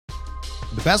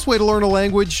The best way to learn a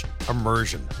language?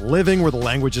 Immersion. Living where the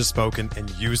language is spoken and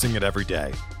using it every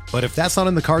day. But if that's not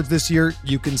in the cards this year,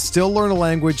 you can still learn a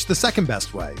language the second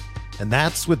best way, and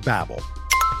that's with Babbel.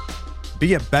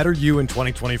 Be a better you in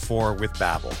 2024 with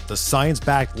Babbel, the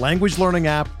science-backed language learning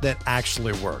app that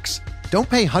actually works. Don't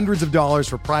pay hundreds of dollars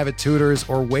for private tutors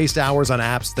or waste hours on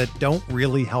apps that don't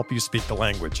really help you speak the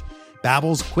language.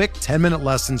 Babbel's quick 10-minute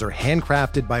lessons are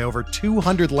handcrafted by over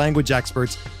 200 language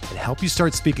experts and help you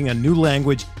start speaking a new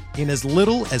language in as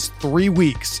little as 3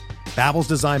 weeks. Babbel's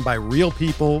designed by real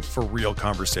people for real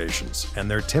conversations,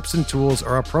 and their tips and tools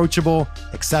are approachable,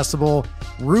 accessible,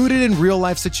 rooted in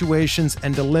real-life situations,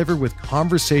 and delivered with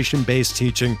conversation-based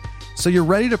teaching, so you're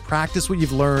ready to practice what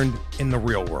you've learned in the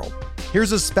real world.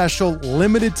 Here's a special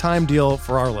limited-time deal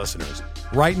for our listeners.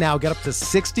 Right now, get up to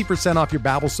 60% off your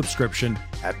Babbel subscription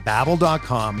at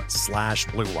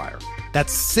babbel.com/Blue Wire.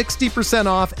 That's 60%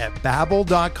 off at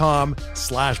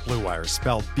babbel.com/Blue Wire,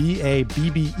 spelled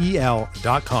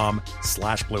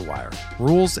BABBEL.com/Blue Wire.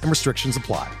 Rules and restrictions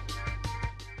apply.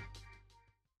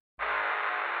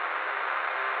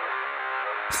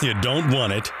 You don't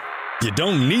want it, you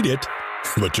don't need it,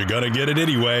 but you're gonna get it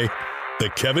anyway. The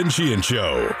Kevin Sheehan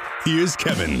Show. Here's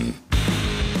Kevin.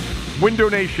 Window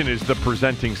Nation is the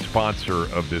presenting sponsor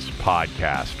of this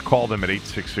podcast. Call them at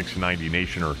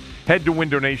 866-90-NATION or head to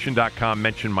windownation.com.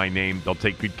 Mention my name. They'll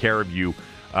take good care of you.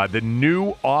 The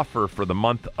new offer for the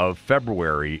month of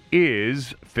February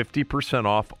is 50%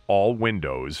 off all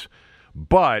windows,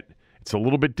 but it's a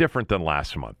little bit different than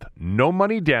last month. No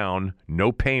money down,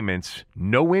 no payments,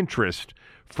 no interest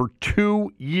for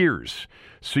 2 years.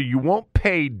 So you won't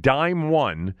pay dime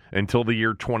one until the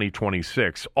year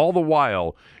 2026. All the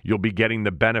while, you'll be getting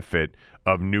the benefit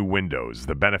of new windows.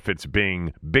 The benefits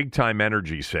being big-time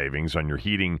energy savings on your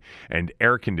heating and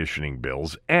air conditioning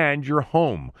bills, and your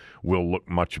home will look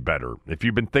much better. If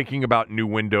you've been thinking about new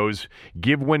windows,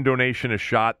 give Window Nation a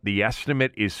shot. The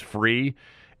estimate is free.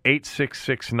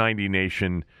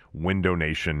 866-90-NATION,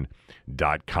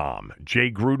 windownation.com.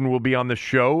 Jay Gruden will be on the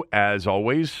show, as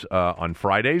always, on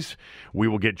Fridays. We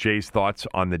will get Jay's thoughts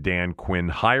on the Dan Quinn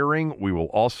hiring. We will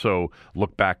also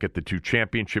look back at the 2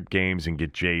 championship games and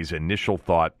get Jay's initial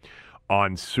thought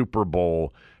on Super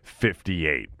Bowl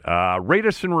 58. Rate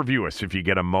us and review us if you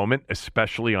get a moment,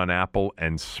 especially on Apple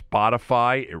and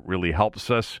Spotify. It really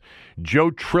helps us. Joe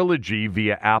Trilogy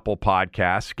via Apple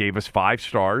Podcasts gave us 5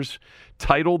 stars,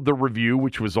 titled the review,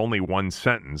 which was only 1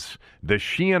 sentence, The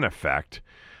Sheehan Effect.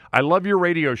 I love your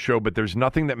radio show, but there's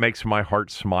nothing that makes my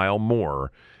heart smile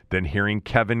more than hearing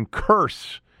Kevin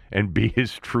curse and be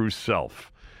his true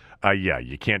self. Yeah,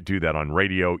 you can't do that on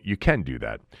radio. You can do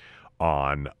that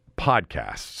on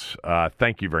podcasts.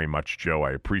 Thank you very much, Joe.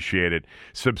 I appreciate it.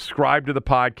 Subscribe to the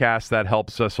podcast. That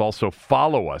helps us. Also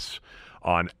follow us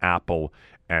on Apple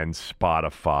and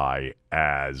Spotify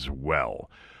as well.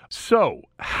 So,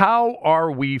 how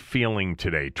are we feeling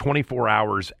today, 24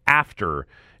 hours after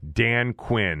Dan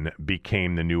Quinn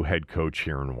became the new head coach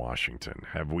here in Washington?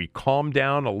 Have we calmed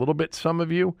down a little bit, some of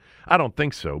you? I don't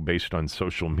think so, based on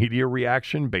social media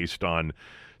reaction, based on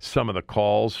some of the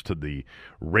calls to the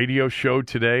radio show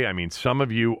today. I mean, some of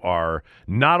you are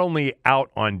not only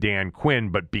out on Dan Quinn,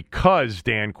 but because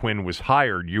Dan Quinn was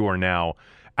hired, you are now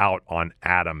out on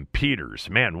Adam Peters.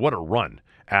 Man, what a run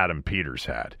Adam Peters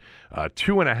had.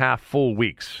 2.5 full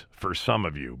weeks for some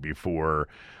of you before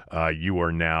you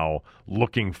are now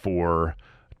looking for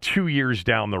 2 years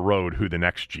down the road who the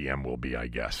next GM will be, I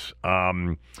guess.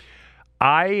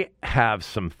 I have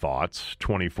some thoughts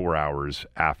 24 hours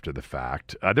after the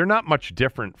fact. They're not much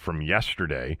different from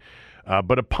yesterday,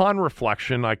 but upon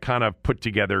reflection, I kind of put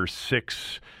together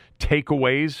 6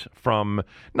 takeaways from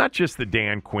not just the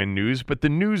Dan Quinn news, but the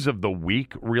news of the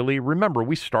week, really. Remember,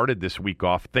 we started this week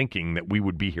off thinking that we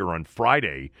would be here on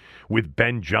Friday with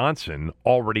Ben Johnson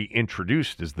already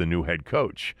introduced as the new head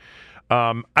coach.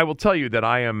 I will tell you that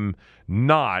I am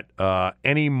not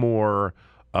any more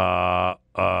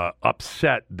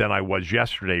upset than I was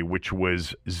yesterday, which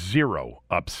was 0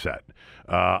 upset.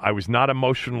 I was not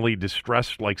emotionally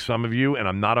distressed like some of you, and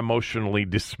I'm not emotionally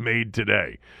dismayed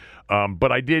today.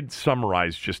 But I did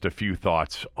summarize just a few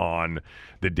thoughts on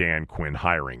the Dan Quinn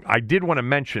hiring. I did want to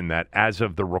mention that as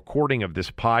of the recording of this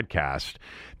podcast,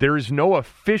 there is no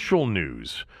official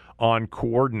news on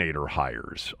coordinator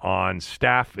hires, on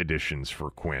staff additions for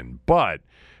Quinn. But,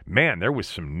 man, there was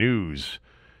some news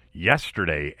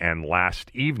yesterday and last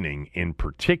evening in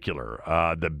particular.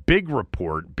 The big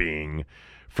report being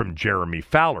from Jeremy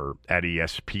Fowler at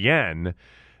ESPN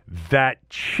that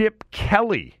Chip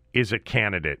Kelly is a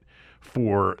candidate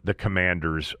for the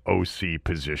Commanders' OC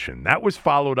position. That was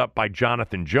followed up by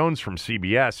Jonathan Jones from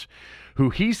CBS,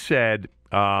 who he said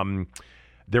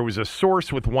there was a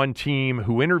source with one team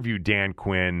who interviewed Dan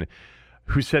Quinn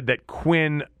who said that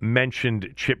Quinn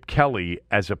mentioned Chip Kelly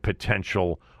as a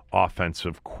potential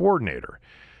offensive coordinator.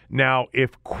 Now,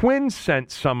 if Quinn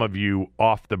sent some of you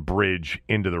off the bridge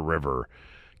into the river,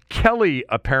 Kelly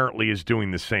apparently is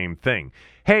doing the same thing.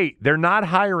 Hey, they're not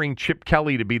hiring Chip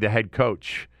Kelly to be the head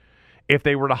coach. If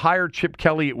they were to hire Chip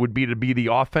Kelly, it would be to be the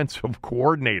offensive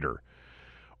coordinator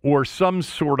or some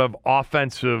sort of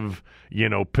offensive,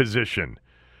 position.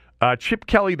 Chip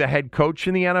Kelly, the head coach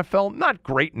in the NFL, not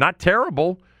great, not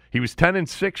terrible. He was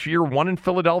 10-6 year one in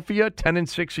Philadelphia,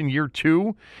 10-6 in year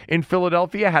two in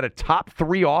Philadelphia, had a top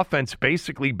three offense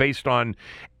basically based on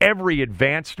every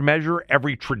advanced measure,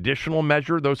 every traditional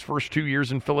measure those first 2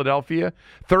 years in Philadelphia.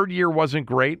 Third year wasn't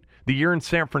great. The year in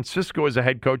San Francisco as a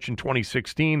head coach in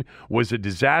 2016 was a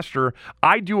disaster.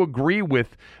 I do agree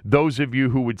with those of you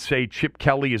who would say Chip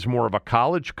Kelly is more of a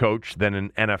college coach than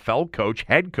an NFL coach,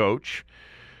 head coach.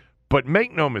 But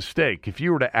make no mistake, if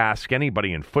you were to ask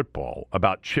anybody in football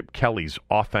about Chip Kelly's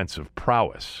offensive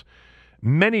prowess,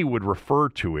 many would refer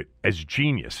to it as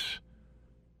genius.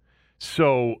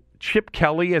 So Chip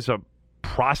Kelly as a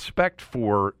prospect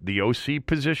for the OC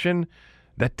position,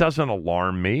 that doesn't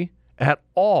alarm me at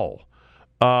all.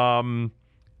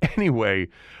 Anyway,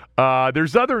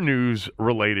 there's other news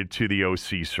related to the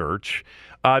OC search.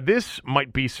 This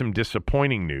might be some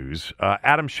disappointing news.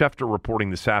 Adam Schefter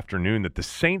reporting this afternoon that the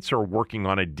Saints are working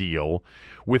on a deal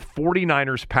with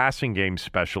 49ers passing game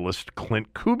specialist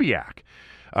Clint Kubiak.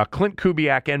 Clint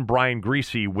Kubiak and Brian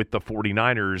Griese with the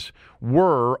 49ers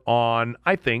were on,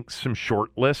 I think, some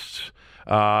short lists,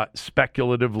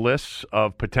 speculative lists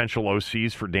of potential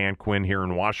OCs for Dan Quinn here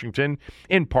in Washington,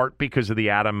 in part because of the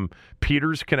Adam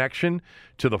Peters connection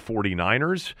to the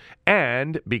 49ers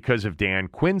and because of Dan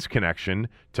Quinn's connection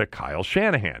to Kyle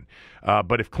Shanahan.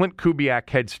 But if Clint Kubiak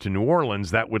heads to New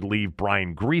Orleans, that would leave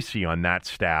Brian Griese on that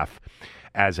staff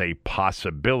as a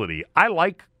possibility. I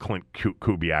like Clint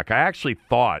Kubiak. I actually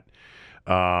thought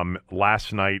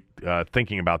last night,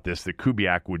 thinking about this, that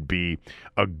Kubiak would be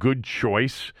a good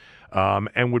choice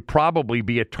and would probably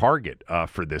be a target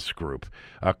for this group.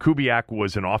 Kubiak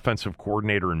was an offensive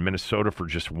coordinator in Minnesota for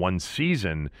just one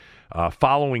season,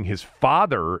 following his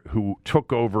father, who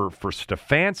took over for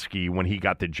Stefanski when he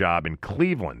got the job in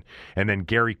Cleveland. And then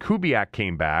Gary Kubiak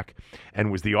came back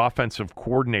and was the offensive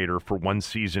coordinator for one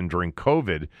season during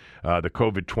COVID, the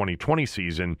COVID 2020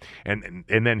 season. And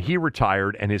then he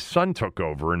retired, and his son took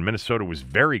over, and Minnesota was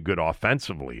very good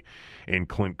offensively in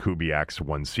Clint Kubiak's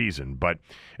one season. But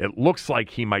it looks like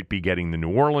he might be getting the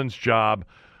New Orleans job.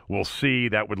 We'll see.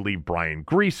 That would leave Brian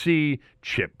Griese,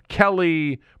 Chip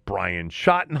Kelly, Brian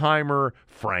Schottenheimer,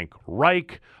 Frank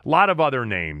Reich, a lot of other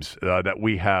names that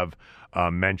we have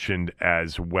mentioned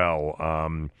as well.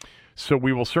 So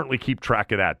we will certainly keep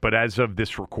track of that. But as of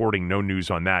this recording, no news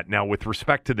on that. Now, with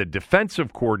respect to the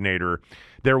defensive coordinator,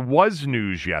 there was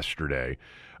news yesterday.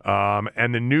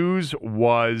 And the news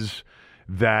was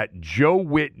that Joe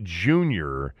Witt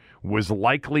Jr. was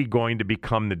likely going to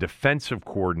become the defensive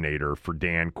coordinator for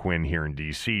Dan Quinn here in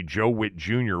D.C. Joe Witt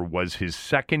Jr. was his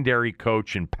secondary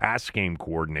coach and pass game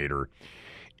coordinator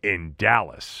in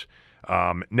Dallas.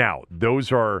 Now,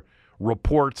 those are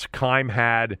reports Keim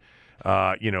had,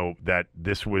 that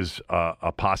this was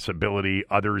a possibility.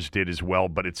 Others did as well,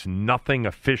 but it's nothing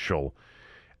official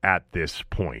at this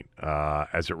point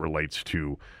as it relates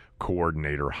to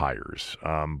coordinator hires.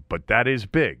 But that is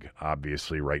big,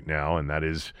 obviously, right now, and that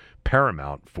is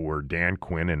paramount for Dan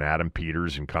Quinn and Adam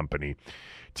Peters and company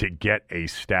to get a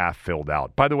staff filled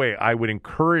out. By the way, I would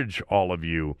encourage all of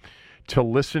you to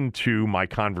listen to my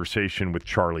conversation with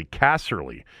Charlie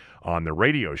Casserly on the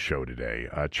radio show today.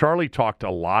 Charlie talked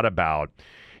a lot about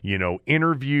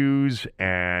interviews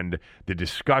and the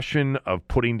discussion of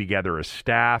putting together a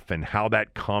staff and how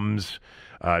that comes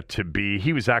to be.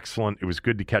 He was excellent. It was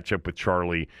good to catch up with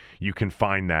Charlie. You can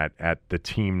find that at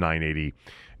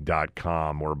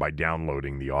theteam980.com or by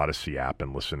downloading the Odyssey app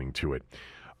and listening to it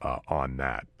on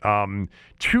that.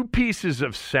 Two pieces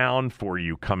of sound for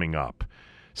you coming up.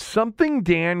 Something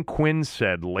Dan Quinn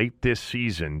said late this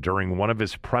season during one of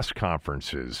his press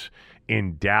conferences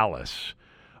in Dallas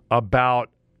about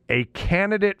a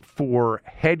candidate for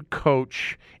head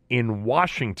coach in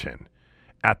Washington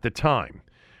at the time.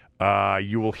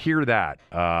 You will hear that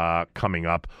coming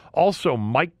up. Also,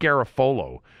 Mike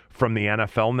Garafolo from the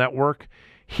NFL Network,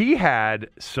 he had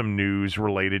some news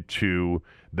related to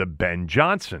the Ben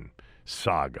Johnson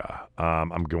saga.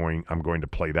 I'm going to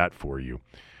play that for you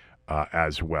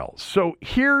as well. So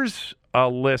here's a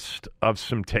list of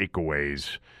some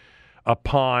takeaways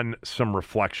upon some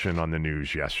reflection on the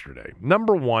news yesterday.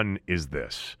 Number one is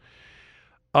this.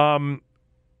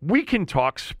 We can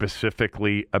talk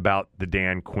specifically about the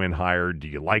Dan Quinn hire. Do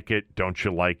you like it? Don't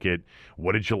you like it?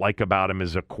 What did you like about him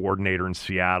as a coordinator in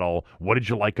Seattle? What did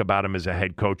you like about him as a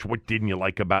head coach? What didn't you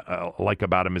like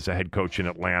about him as a head coach in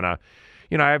Atlanta?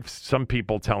 You know, I have some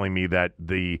people telling me that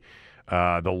the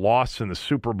loss in the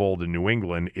Super Bowl to New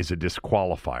England is a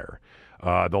disqualifier.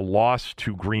 The loss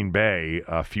to Green Bay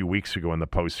a few weeks ago in the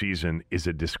postseason is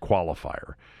a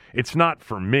disqualifier. It's not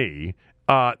for me.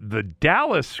 The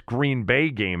Dallas-Green Bay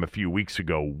game a few weeks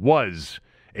ago was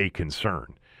a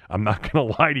concern. I'm not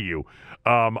going to lie to you.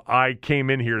 I came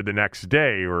in here the next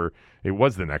day, or it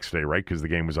was the next day, right, because the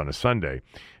game was on a Sunday,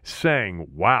 saying,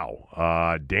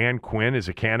 wow, Dan Quinn is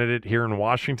a candidate here in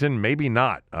Washington? Maybe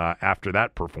not after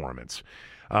that performance.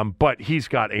 But he's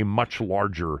got a much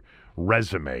larger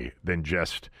resume than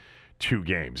just 2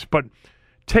 games. But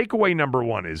takeaway number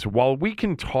one is, while we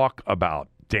can talk about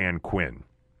Dan Quinn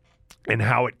and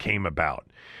how it came about,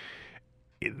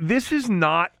 this is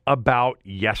not about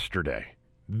yesterday.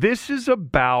 This is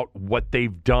about what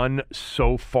they've done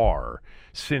so far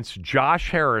since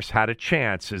Josh Harris had a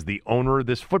chance as the owner of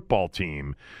this football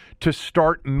team to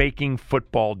start making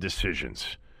football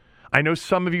decisions. I know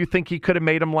some of you think he could have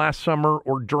made them last summer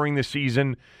or during the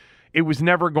season. It was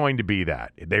never going to be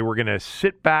that. They were going to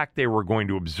sit back, they were going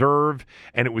to observe,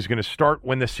 and it was going to start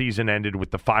when the season ended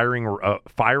with the firing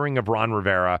of Ron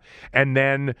Rivera, and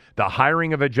then the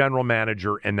hiring of a general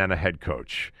manager, and then a head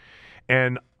coach.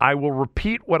 And I will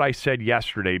repeat what I said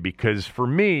yesterday, because for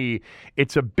me,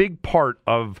 it's a big part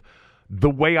of the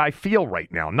way I feel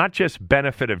right now. Not just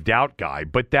benefit of doubt guy,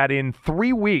 but that in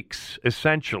 3 weeks,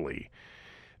 essentially,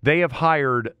 they have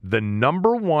hired the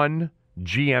number one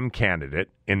GM candidate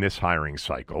in this hiring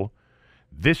cycle.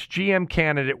 This GM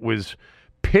candidate was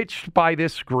pitched by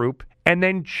this group and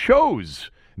then chose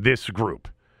this group,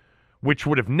 which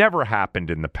would have never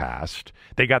happened in the past.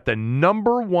 They got the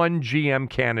number one GM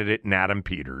candidate in Adam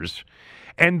Peters.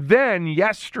 And then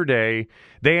yesterday,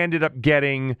 they ended up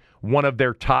getting one of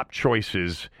their top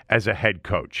choices as a head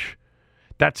coach.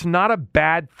 That's not a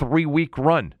bad 3-week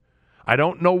run. I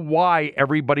don't know why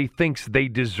everybody thinks they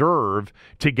deserve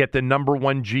to get the number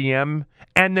one GM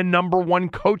and the number one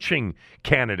coaching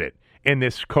candidate in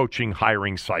this coaching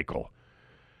hiring cycle.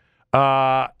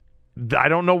 I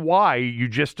don't know why you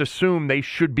just assume they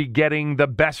should be getting the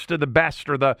best of the best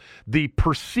or the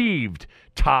perceived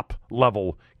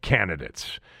top-level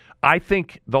candidates. I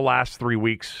think the last 3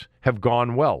 weeks have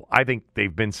gone well. I think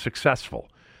they've been successful.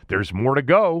 There's more to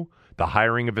go. The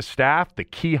hiring of a staff, the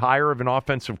key hire of an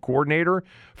offensive coordinator,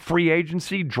 free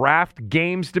agency, draft,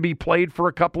 games to be played for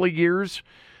a couple of years.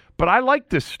 But I like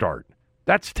this start.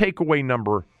 That's takeaway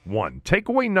number one.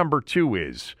 Takeaway number two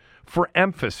is, for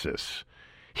emphasis,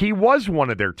 he was one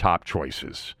of their top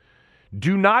choices.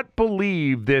 Do not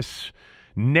believe this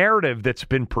narrative that's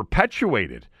been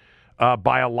perpetuated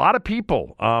by a lot of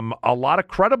people, a lot of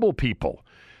credible people,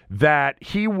 that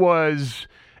he was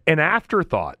an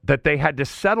afterthought, that they had to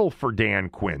settle for Dan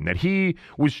Quinn, that he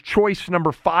was choice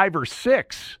number 5 or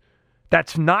 6.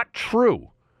 That's not true.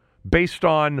 Based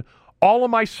on all of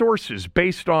my sources,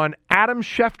 based on Adam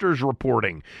Schefter's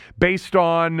reporting, based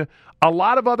on a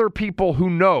lot of other people who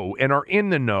know and are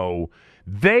in the know,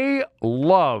 they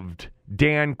loved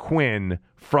Dan Quinn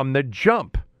from the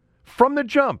jump. From the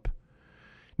jump.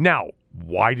 Now,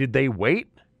 why did they wait?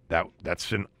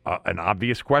 That's an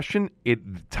obvious question.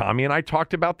 Tommy and I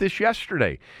talked about this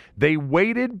yesterday. They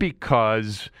waited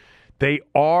because they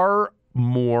are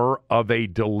more of a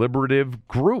deliberative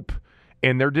group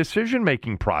in their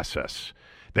decision-making process.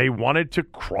 They wanted to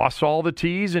cross all the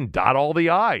T's and dot all the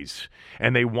I's,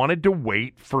 and they wanted to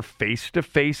wait for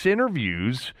face-to-face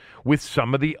interviews with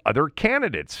some of the other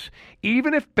candidates.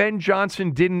 Even if Ben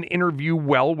Johnson didn't interview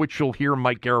well, which you'll hear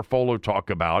Mike Garafolo talk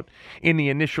about in the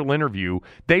initial interview,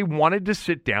 they wanted to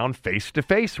sit down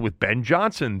face-to-face with Ben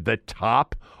Johnson, the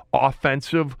top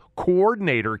offensive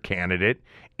coordinator candidate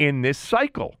in this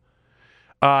cycle.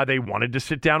 They wanted to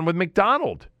sit down with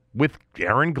McDonald, with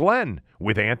Aaron Glenn,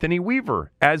 with Anthony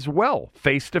Weaver as well,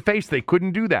 face-to-face. They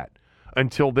couldn't do that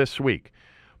until this week.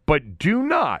 But do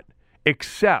not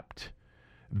accept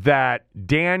that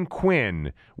Dan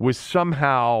Quinn was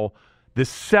somehow the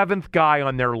 7th guy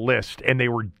on their list and they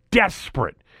were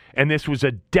desperate, and this was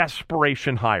a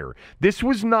desperation hire. This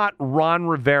was not Ron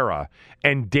Rivera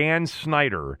and Dan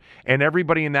Snyder and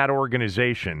everybody in that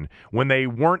organization when they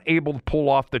weren't able to pull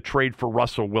off the trade for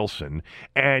Russell Wilson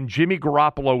and Jimmy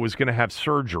Garoppolo was going to have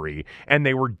surgery and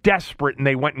they were desperate and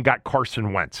they went and got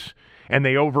Carson Wentz. and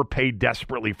they overpaid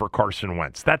desperately for Carson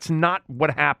Wentz. That's not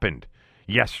what happened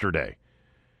yesterday.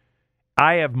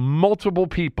 I have multiple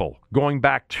people going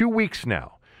back 2 weeks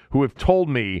now who have told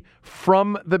me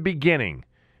from the beginning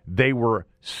they were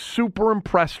super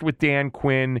impressed with Dan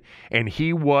Quinn, and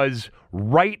he was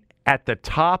right at the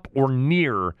top or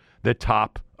near the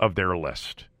top of their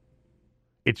list.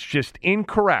 It's just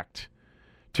incorrect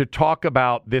to talk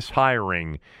about this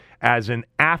hiring as an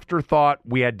afterthought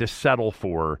we had to settle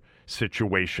for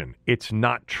situation. It's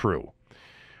not true.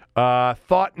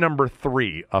 Thought number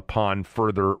 3 upon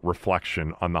further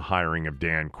reflection on the hiring of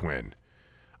Dan Quinn.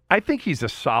 I think he's a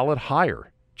solid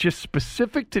hire. Just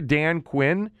specific to Dan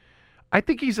Quinn, I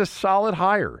think he's a solid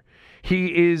hire.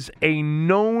 He is a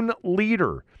known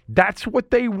leader. That's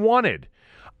what they wanted.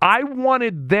 I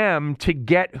wanted them to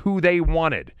get who they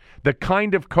wanted, the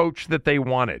kind of coach that they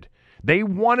wanted. They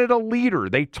wanted a leader.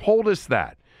 They told us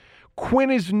that.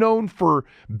 Quinn is known for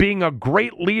being a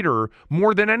great leader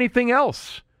more than anything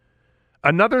else.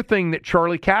 Another thing that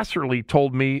Charlie Casserly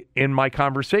told me in my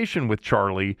conversation with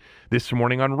Charlie this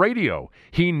morning on radio,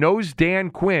 he knows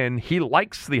Dan Quinn. He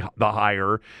likes the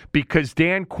hire because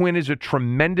Dan Quinn is a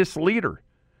tremendous leader.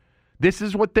 This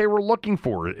is what they were looking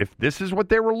for. If this is what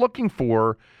they were looking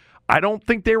for, I don't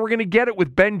think they were going to get it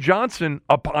with Ben Johnson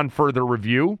upon further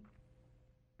review.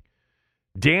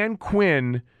 Dan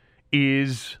Quinn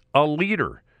is a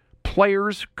leader.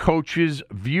 Players, coaches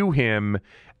view him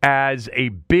as a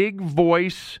big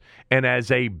voice and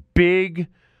as a big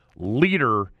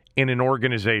leader in an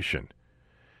organization.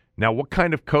 Now, what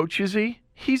kind of coach is he?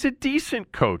 He's a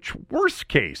decent coach. Worst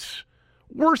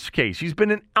case, he's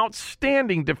been an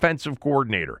outstanding defensive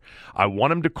coordinator. I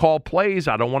want him to call plays.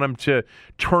 I don't want him to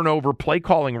turn over play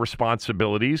calling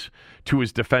responsibilities to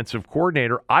his defensive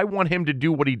coordinator. I want him to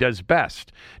do what he does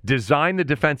best, design the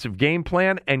defensive game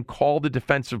plan and call the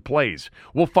defensive plays.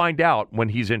 We'll find out when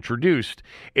he's introduced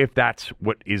if that's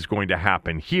what is going to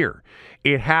happen here.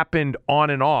 It happened on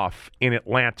and off in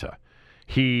Atlanta.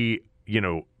 He,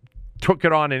 took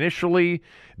it on initially,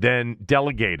 then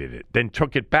delegated it, then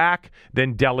took it back,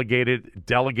 then delegated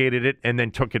it, and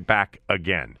then took it back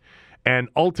again. And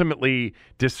ultimately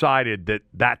decided that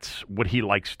that's what he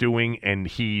likes doing, and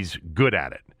he's good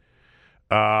at it.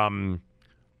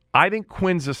 I think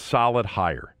Quinn's a solid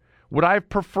hire. Would I have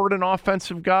preferred an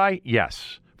offensive guy?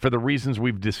 Yes, for the reasons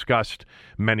we've discussed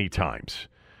many times.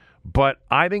 But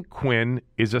I think Quinn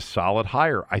is a solid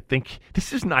hire. I think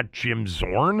this is not Jim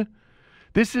Zorn.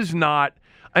 This is not,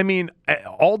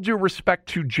 all due respect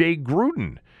to Jay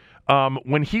Gruden,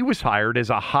 when he was hired as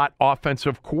a hot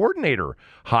offensive coordinator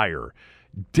hire.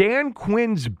 Dan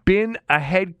Quinn's been a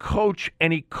head coach,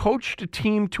 and he coached a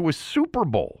team to a Super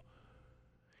Bowl.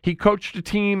 He coached a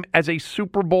team as a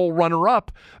Super Bowl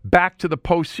runner-up back to the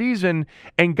postseason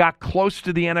and got close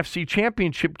to the NFC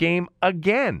Championship game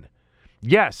again.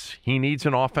 Yes, he needs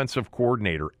an offensive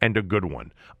coordinator, and a good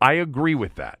one. I agree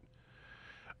with that.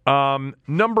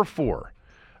 Number 4,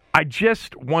 I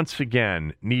just once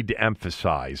again need to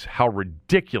emphasize how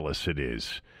ridiculous it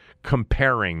is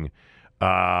comparing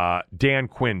Dan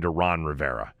Quinn to Ron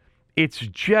Rivera. It's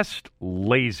just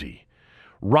lazy.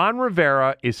 Ron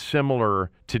Rivera is similar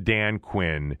to Dan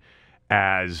Quinn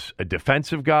as a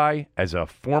defensive guy, as a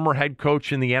former head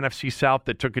coach in the NFC South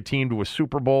that took a team to a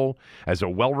Super Bowl, as a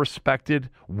well-respected,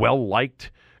 well-liked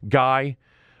guy.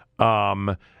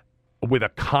 With a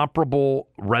comparable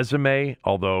resume,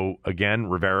 although, again,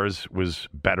 Rivera's was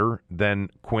better than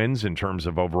Quinn's in terms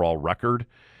of overall record.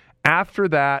 After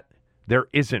that, there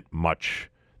isn't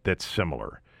much that's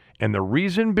similar. And the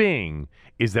reason being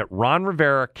is that Ron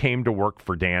Rivera came to work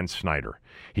for Dan Snyder.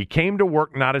 He came to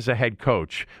work not as a head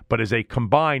coach, but as a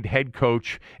combined head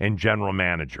coach and general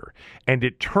manager. And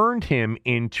it turned him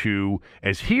into,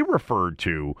 as he referred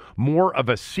to, more of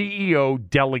a CEO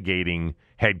delegating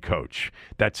head coach.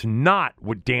 That's not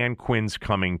what Dan Quinn's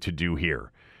coming to do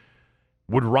here.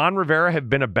 Would Ron Rivera have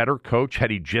been a better coach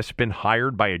had he just been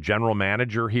hired by a general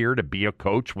manager here to be a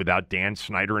coach without Dan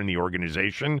Snyder in the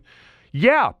organization?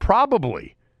 Yeah,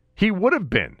 probably. He would have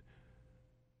been.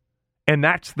 And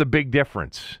that's the big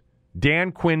difference.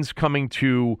 Dan Quinn's coming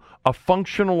to a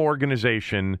functional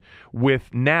organization with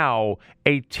now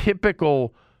a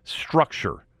typical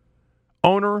structure.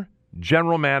 Owner,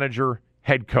 general manager,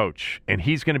 head coach. And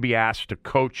he's going to be asked to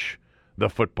coach the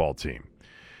football team.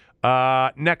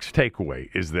 Next takeaway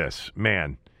is this.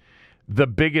 Man, the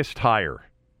biggest hire,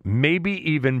 maybe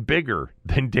even bigger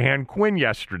than Dan Quinn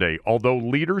yesterday, although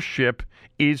leadership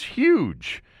is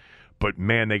huge. But,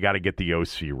 man, they got to get the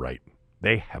OC right.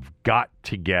 They have got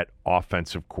to get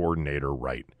offensive coordinator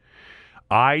right.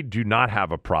 I do not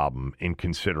have a problem in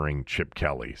considering Chip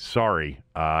Kelly. Sorry.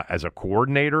 As a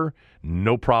coordinator,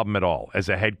 no problem at all. As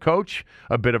a head coach,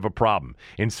 a bit of a problem.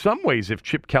 In some ways, if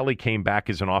Chip Kelly came back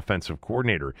as an offensive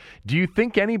coordinator, do you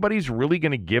think anybody's really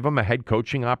going to give him a head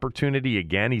coaching opportunity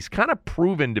again? He's kind of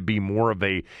proven to be more of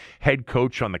a head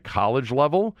coach on the college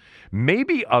level.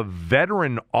 Maybe a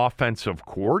veteran offensive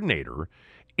coordinator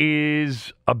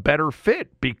is a better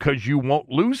fit because you won't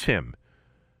lose him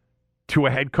to a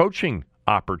head coaching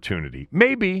opportunity.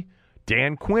 Maybe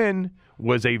Dan Quinn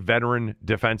was a veteran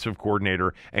defensive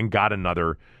coordinator and got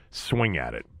another swing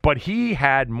at it. But he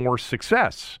had more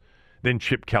success than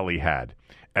Chip Kelly had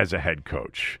as a head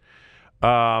coach.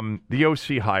 The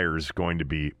OC hire is going to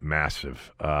be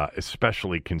massive,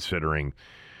 especially considering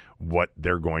what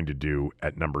they're going to do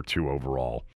at number 2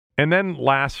 overall. And then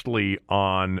lastly,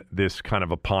 on this kind of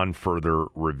upon further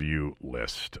review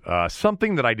list,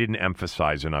 something that I didn't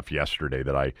emphasize enough yesterday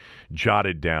that I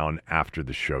jotted down after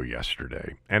the show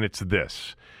yesterday, and it's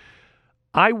this.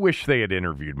 I wish they had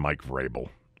interviewed Mike Vrabel.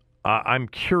 I'm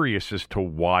curious as to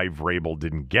why Vrabel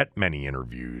didn't get many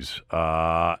interviews,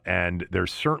 and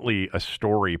there's certainly a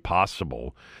story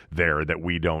possible there that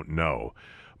we don't know.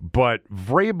 But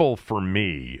Vrabel, for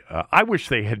me, I wish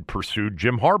they had pursued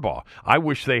Jim Harbaugh. I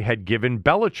wish they had given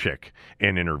Belichick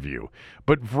an interview.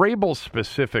 But Vrabel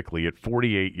specifically, at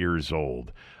 48 years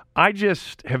old, I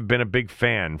just have been a big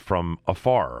fan from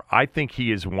afar. I think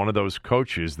he is one of those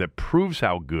coaches that proves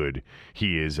how good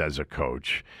he is as a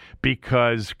coach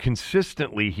because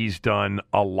consistently he's done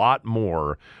a lot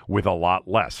more with a lot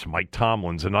less. Mike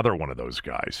Tomlin's another one of those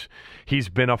guys. He's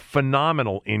been a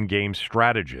phenomenal in-game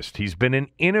strategist. He's been an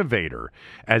innovator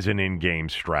as an in-game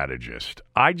strategist.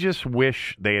 I just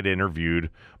wish they had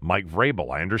interviewed Mike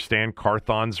Vrabel. I understand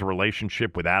Carthon's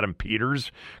relationship with Adam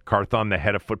Peters, Carthon, the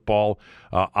head of football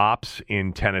ops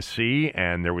in Tennessee,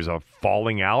 and there was a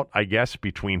falling out, I guess,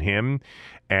 between him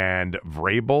and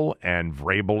Vrabel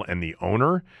and the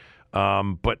owner.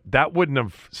 But that wouldn't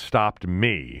have stopped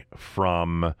me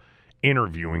from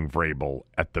interviewing Vrabel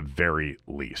at the very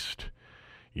least.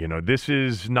 You know, this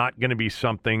is not going to be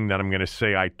something that I'm going to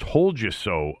say I told you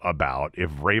so about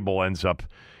if Vrabel ends up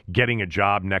getting a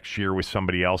job next year with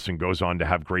somebody else and goes on to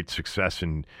have great success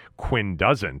and Quinn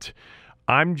doesn't.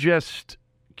 I'm just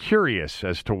curious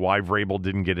as to why Vrabel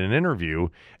didn't get an interview,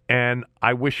 and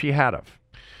I wish he had have.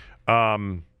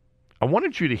 I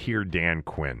wanted you to hear Dan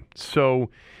Quinn. So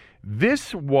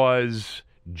this was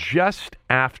just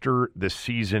after the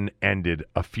season ended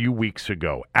a few weeks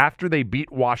ago, after they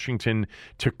beat Washington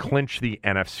to clinch the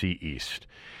NFC East,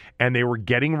 and they were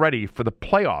getting ready for the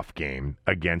playoff game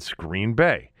against Green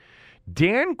Bay.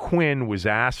 Dan Quinn was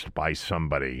asked by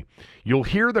somebody, you'll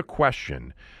hear the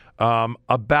question,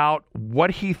 about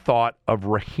what he thought of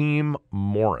Raheem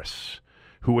Morris,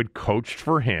 who had coached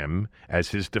for him as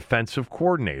his defensive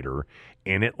coordinator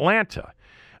in Atlanta.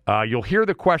 You'll hear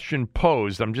the question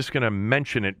posed. I'm just going to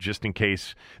mention it just in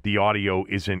case the audio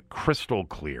isn't crystal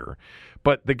clear.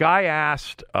 But the guy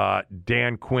asked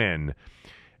Dan Quinn,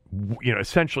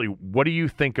 essentially, what do you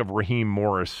think of Raheem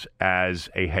Morris as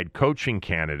a head coaching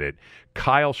candidate?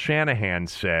 Kyle Shanahan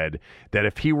said that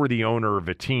if he were the owner of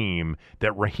a team,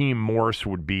 that Raheem Morris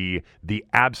would be the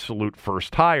absolute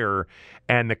first hire.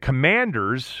 And the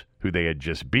Commanders, who they had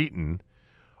just beaten,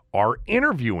 are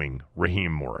interviewing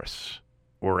Raheem Morris,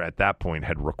 or at that point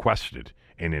had requested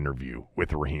an interview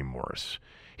with Raheem Morris.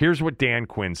 Here's what Dan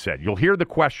Quinn said. You'll hear the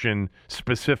question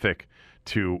specific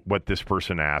to what this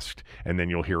person asked, and then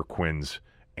you'll hear Quinn's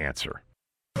answer.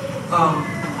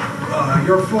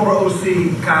 Your former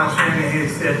OC, Kyle Shanahan,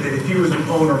 said that if he was an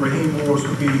owner, Raheem Morris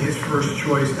would be his first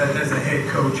choice as a head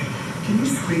coach. Can you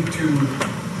speak to,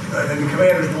 and the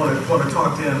Commanders want to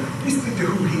talk to him, can you speak to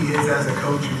who he is as a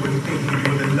coach and what you think he can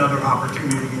do with another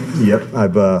opportunity in this Yep,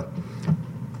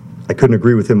 I couldn't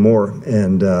agree with him more,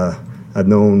 and I've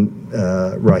known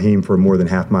Raheem for more than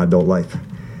half my adult life,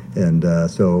 and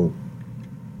so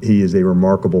he is a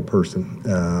remarkable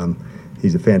person.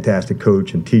 He's a fantastic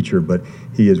coach and teacher, but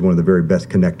he is one of the very best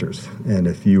connectors. And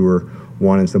if you were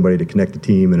wanting somebody to connect a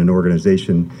team and an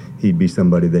organization, he'd be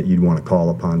somebody that you'd want to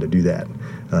call upon to do that.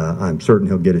 I'm certain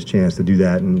he'll get his chance to do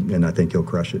that, and I think he'll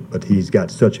crush it. But he's got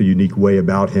such a unique way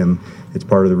about him. It's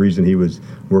part of the reason he was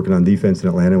working on defense in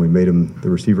Atlanta. We made him the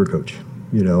receiver coach,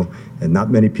 and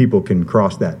not many people can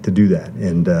cross that to do that.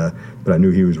 And but I knew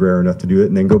he was rare enough to do it,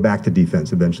 and then go back to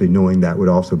defense eventually, knowing that would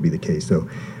also be the case. So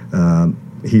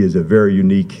he is a very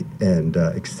unique and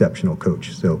exceptional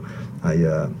coach. So I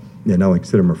not only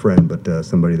consider him a friend, but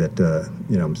somebody that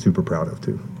I'm super proud of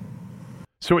too.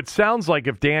 So it sounds like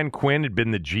if Dan Quinn had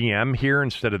been the GM here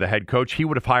instead of the head coach, he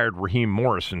would have hired Raheem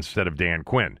Morris instead of Dan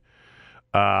Quinn.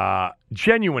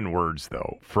 Genuine words,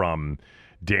 though, from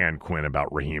Dan Quinn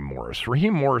about Raheem Morris.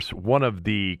 Raheem Morris, one of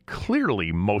the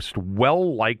clearly most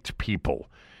well-liked people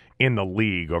in the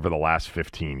league over the last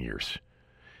 15 years.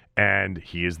 And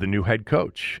he is the new head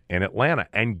coach in Atlanta.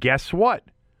 And guess what?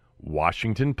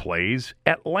 Washington plays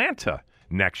Atlanta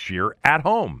next year at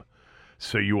home.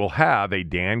 So you will have a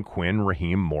Dan Quinn,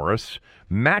 Raheem Morris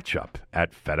matchup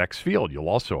at FedEx Field. You'll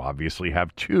also obviously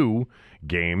have 2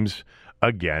 games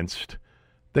against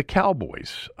the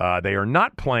Cowboys. They are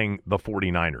not playing the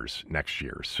 49ers next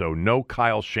year, so no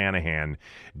Kyle Shanahan,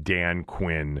 Dan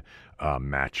Quinn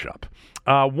matchup.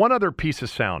 One other piece of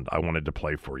sound I wanted to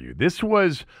play for you. This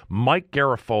was Mike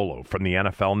Garafolo from the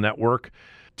NFL Network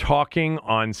talking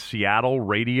on Seattle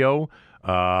radio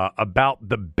about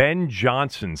the Ben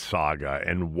Johnson saga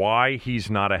and why he's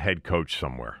not a head coach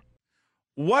somewhere.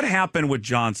 What happened with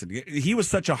Johnson? He was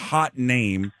such a hot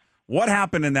name. What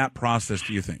happened in that process,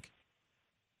 do you think?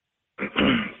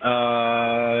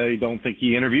 I don't think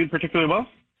he interviewed particularly well.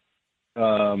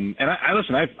 And I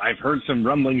listen, I've heard some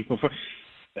rumblings before.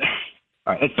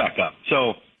 All right, let's back up.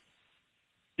 So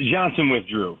Johnson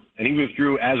withdrew, and he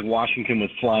withdrew as Washington was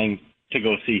flying to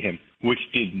go see him, which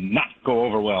did not go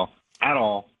over well at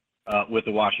all with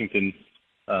the Washington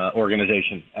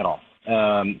organization at all.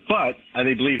 But I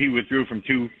believe he withdrew from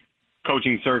 2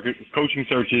 coaching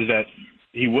searches that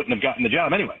he wouldn't have gotten the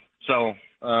job anyway. So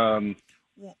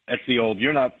that's the old,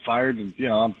 you're not fired,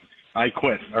 I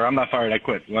quit, or I'm not fired, I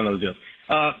quit, one of those deals.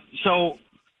 So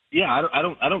yeah, I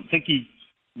don't think he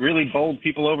really bowled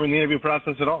people over in the interview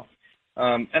process at all.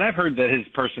 And I've heard that his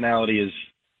personality is,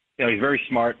 he's very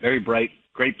smart, very bright,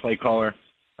 great play caller.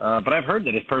 But I've heard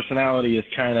that his personality is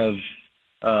kind of,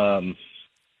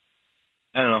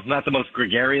 I don't know, not the most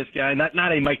gregarious guy, not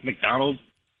a Mike McDonald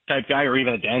type guy or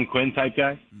even a Dan Quinn type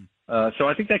guy. So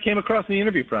I think that came across in the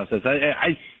interview process.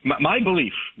 My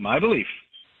belief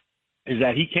is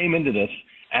that he came into this.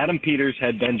 Adam Peters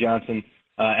had Ben Johnson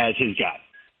as his guy.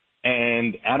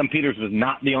 And Adam Peters was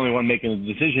not the only one making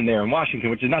the decision there in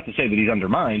Washington, which is not to say that he's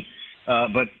undermined.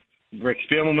 But Rick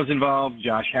Spielman was involved,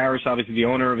 Josh Harris, obviously the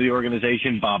owner of the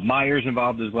organization, Bob Myers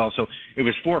involved as well. So it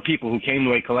was 4 people who came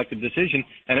to a collective decision,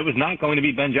 and it was not going to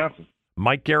be Ben Johnson.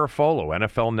 Mike Garafolo,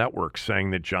 NFL Network,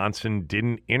 saying that Johnson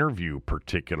didn't interview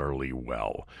particularly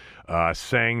well,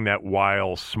 saying that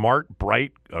while smart,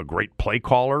 bright, a great play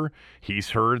caller,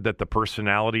 he's heard that the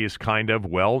personality is kind of,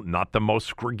 not the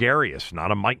most gregarious,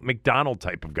 not a Mike McDonald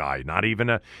type of guy, not even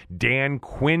a Dan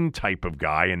Quinn type of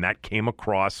guy, and that came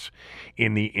across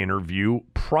in the interview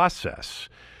process.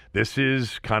 This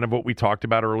is kind of what we talked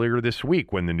about earlier this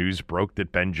week when the news broke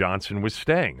that Ben Johnson was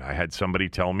staying. I had somebody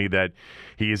tell me that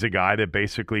he is a guy that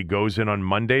basically goes in on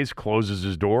Mondays, closes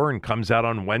his door, and comes out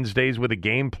on Wednesdays with a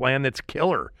game plan that's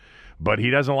killer. But he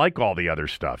doesn't like all the other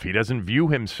stuff. He doesn't view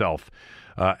himself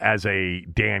as a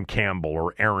Dan Campbell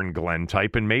or Aaron Glenn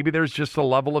type, and maybe there's just a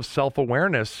level of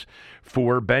self-awareness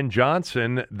for Ben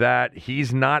Johnson that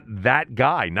he's not that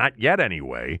guy, not yet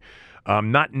anyway.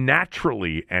 Not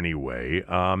naturally anyway,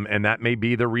 and that may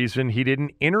be the reason he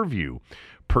didn't interview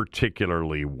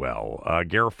particularly well.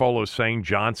 Garafolo saying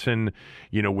Johnson,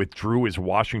 withdrew as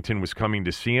Washington was coming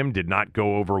to see him, did not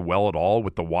go over well at all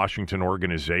with the Washington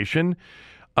organization.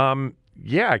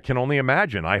 Yeah, I can only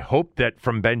imagine. I hope that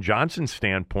from Ben Johnson's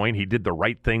standpoint, he did the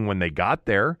right thing when they got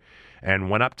there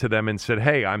and went up to them and said,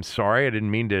 hey, I'm sorry. I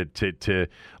didn't mean to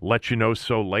let you know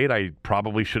so late. I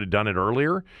probably should have done it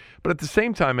earlier. But at the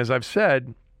same time, as I've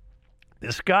said,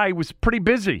 this guy was pretty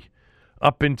busy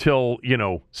up until,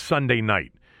 Sunday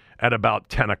night at about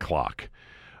 10 o'clock.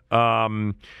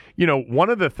 One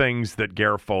of the things that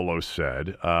Garafolo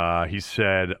said, he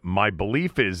said, my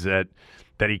belief is that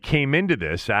he came into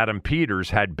this, Adam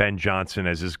Peters had Ben Johnson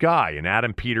as his guy, and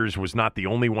Adam Peters was not the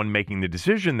only one making the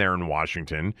decision there in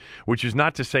Washington, which is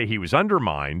not to say he was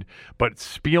undermined, but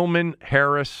Spielman,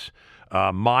 Harris,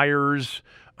 Myers,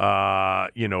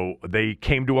 they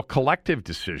came to a collective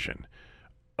decision.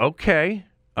 Okay.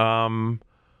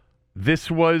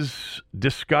 This was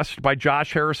discussed by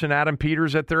Josh Harris and Adam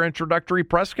Peters at their introductory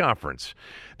press conference,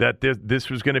 that this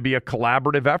was going to be a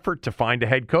collaborative effort to find a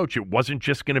head coach. It wasn't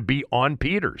just going to be on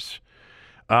Peters.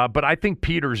 But I think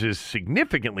Peters is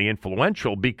significantly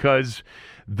influential because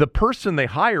the person they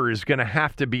hire is going to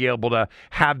have to be able to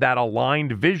have that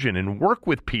aligned vision and work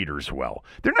with Peters well.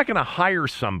 They're not going to hire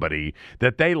somebody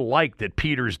that they like that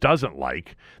Peters doesn't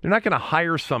like. They're not going to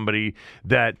hire somebody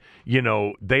that,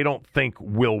 they don't think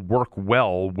will work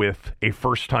well with a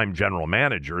first-time general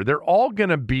manager. They're all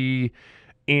going to be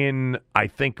in, I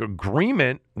think,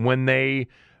 agreement when they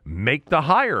make the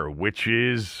hire, which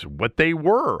is what they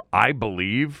were, I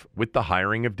believe, with the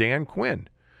hiring of Dan Quinn.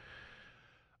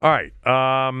 All right.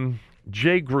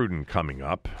 Jay Gruden coming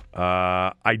up.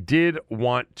 I did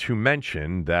want to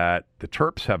mention that the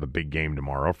Terps have a big game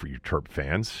tomorrow for you Terp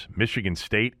fans. Michigan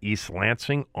State, East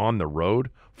Lansing on the road.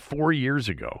 4 years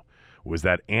ago was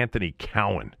that Anthony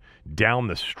Cowan down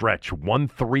the stretch,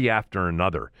 1-3 after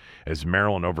another, as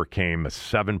Maryland overcame a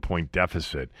 7-point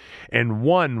deficit and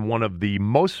won one of the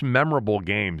most memorable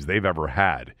games they've ever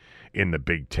had in the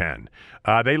Big Ten.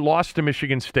 They lost to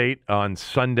Michigan State on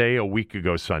Sunday, a week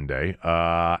ago Sunday,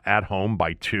 at home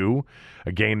by 2,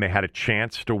 a game they had a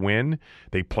chance to win.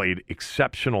 They played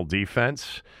exceptional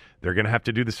defense. They're going to have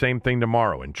to do the same thing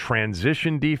tomorrow, and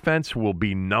transition defense will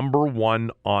be number 1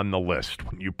 on the list.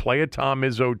 When you play a Tom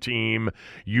Izzo team,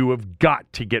 you have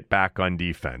got to get back on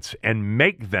defense and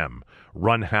make them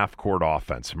run half-court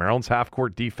offense. Maryland's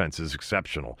half-court defense is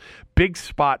exceptional. Big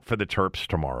spot for the Terps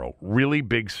tomorrow, really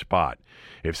big spot.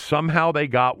 If somehow they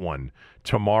got one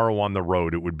tomorrow on the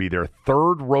road, it would be their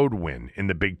 3rd road win in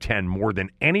the Big Ten, more than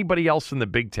anybody else in the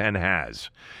Big Ten has.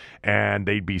 And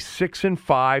they'd be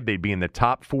 6-5. They'd be in the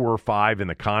top 4 or 5 in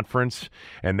the conference,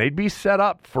 and they'd be set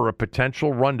up for a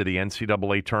potential run to the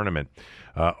NCAA tournament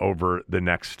over the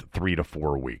next 3 to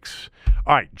 4 weeks.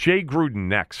 All right, Jay Gruden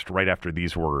next, right after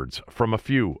these words from a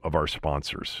few of our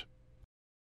sponsors.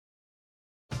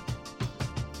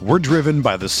 We're driven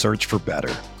by the search for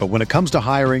better. But when it comes to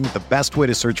hiring, the best way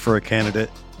to search for a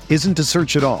candidate isn't to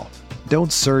search at all.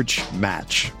 Don't search,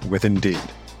 match with Indeed.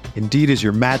 Indeed is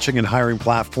your matching and hiring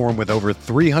platform with over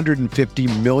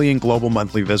 350 million global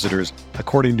monthly visitors,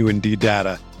 according to Indeed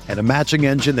data, and a matching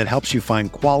engine that helps you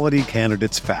find quality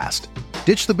candidates fast.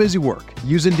 Ditch the busy work.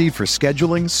 Use Indeed for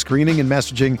scheduling, screening, and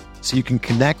messaging so you can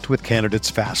connect with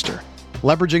candidates faster.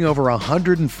 Leveraging over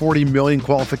 140 million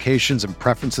qualifications and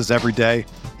preferences every day,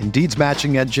 Indeed's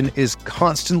matching engine is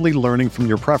constantly learning from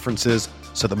your preferences,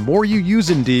 so the more you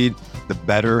use Indeed, the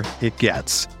better it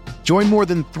gets. Join more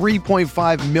than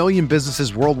 3.5 million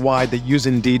businesses worldwide that use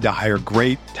Indeed to hire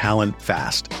great talent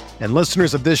fast. And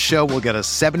listeners of this show will get a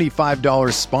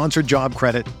 $75 sponsored job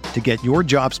credit to get your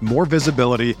jobs more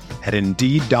visibility at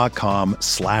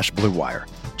Indeed.com/Blue Wire.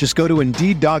 Just go to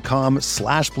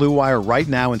Indeed.com/Blue Wire right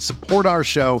now and support our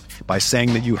show by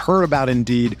saying that you heard about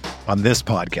Indeed on this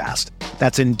podcast.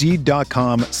 That's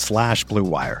Indeed.com/Blue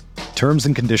Wire. Terms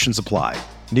and conditions apply.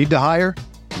 Need to hire?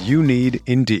 You need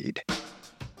Indeed.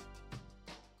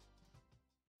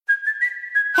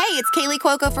 Hey, it's Kaylee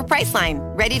Cuoco for Priceline.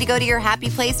 Ready to go to your happy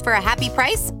place for a happy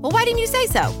price? Well, why didn't you say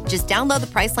so? Just download the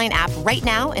Priceline app right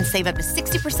now and save up to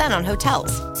 60% on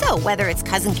hotels. So whether it's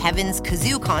Cousin Kevin's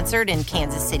Kazoo Concert in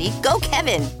Kansas City, go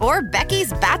Kevin, or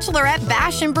Becky's Bachelorette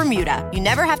Bash in Bermuda, you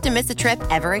never have to miss a trip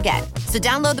ever again. So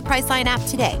download the Priceline app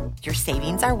today. Your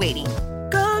savings are waiting.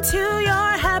 Go to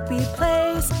your happy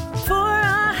place for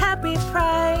a happy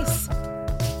price.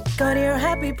 Go to your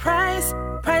happy price,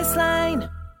 Priceline.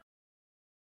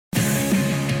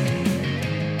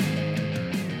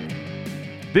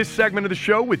 This segment of the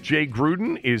show with Jay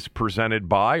Gruden is presented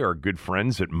by our good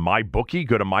friends at MyBookie.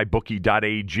 Go to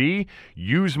mybookie.ag,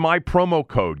 use my promo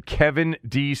code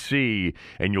KevinDC,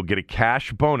 and you'll get a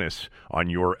cash bonus on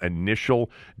your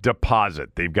initial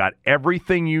deposit. They've got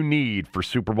everything you need for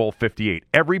Super Bowl 58.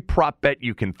 Every prop bet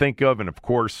you can think of, and of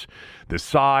course, the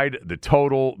side, the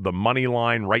total, the money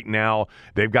line right now.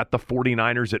 They've got the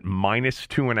 49ers at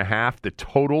 -2.5. The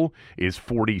total is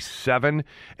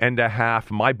 47.5.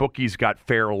 MyBookie's got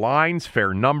fair lines,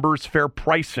 fair numbers, fair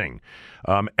pricing.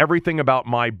 Everything about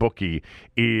MyBookie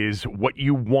is what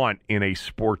you want in a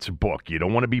sports book. You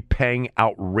don't want to be paying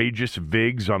outrageous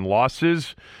vigs on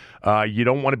losses. You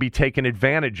don't want to be taken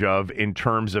advantage of in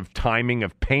terms of timing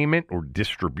of payment or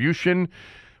distribution.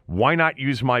 Why not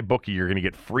use MyBookie? You're going to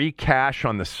get free cash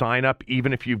on the sign-up,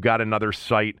 even if you've got another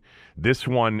site. This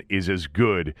one is as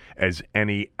good as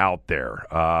any out there.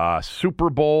 Super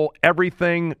Bowl,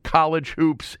 everything, college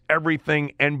hoops,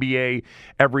 everything, NBA,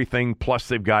 everything. Plus,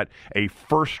 they've got a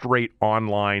first-rate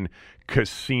online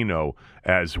casino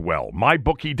as well.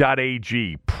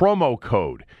 MyBookie.ag, promo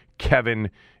code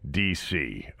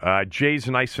KevinDC. Jay's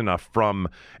nice enough from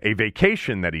a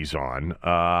vacation that he's on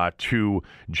to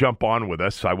jump on with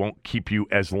us. I won't keep you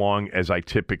as long as I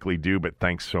typically do, but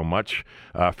thanks so much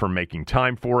for making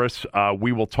time for us.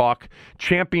 We will talk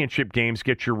championship games,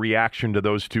 get your reaction to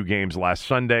those 2 games last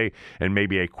Sunday, and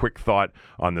maybe a quick thought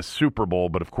on the Super Bowl.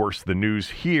 But, of course, the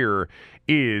news here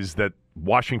is that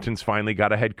Washington's finally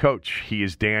got a head coach. He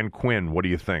is Dan Quinn. What do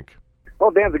you think?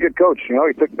 Well, Dan's a good coach. You know,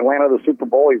 he took Atlanta to the Super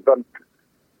Bowl. He's done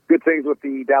good things with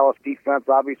the Dallas defense,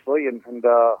 obviously, and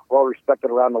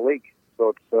well-respected around the league. So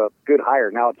it's a good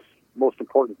hire. Now, it's the most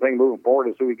important thing moving forward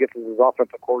is who he gets as his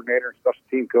offensive coordinator and special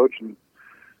team coach. And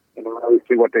And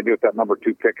obviously what they do with that number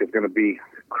 2 pick is going to be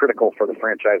critical for the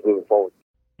franchise moving forward.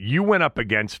 You went up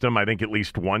against him, I think, at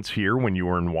least once here when you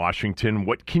were in Washington.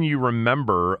 What can you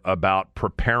remember about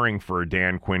preparing for a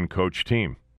Dan Quinn coach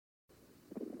team?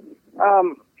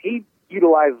 He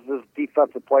utilizes his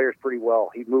defensive players pretty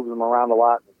well. He moves them around a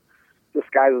lot.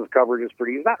 Disguises coverage is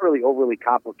pretty. He's not really overly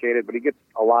complicated, but he gets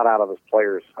a lot out of his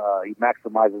players. He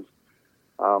maximizes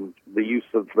the use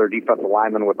of their defensive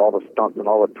linemen with all the stunts and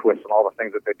all the twists and all the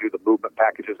things that they do, the movement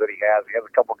packages that he has. He has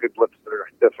a couple good blips that are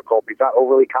difficult. He's not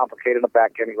overly complicated in the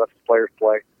back end. He lets his players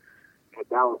play. But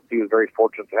now he was very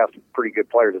fortunate to have some pretty good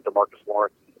players at DeMarcus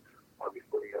Lawrence.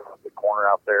 Obviously, the corner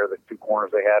out there, the 2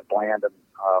 corners they had, Bland and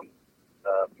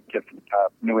kid from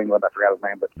New England, I forgot his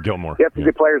name, but Gilmore. He had some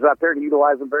good players out there to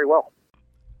utilize them very well.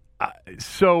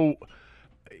 So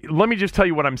let me just tell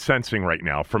you what I'm sensing right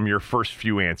now from your first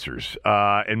few answers,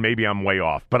 and maybe I'm way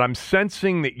off, but I'm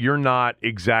sensing that you're not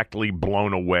exactly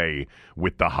blown away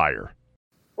with the hire.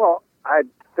 Well, I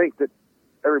think that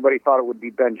everybody thought it would be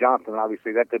Ben Johnson.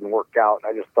 Obviously, that didn't work out.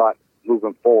 I just thought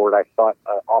moving forward, I thought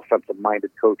an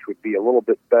offensive-minded coach would be a little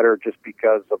bit better just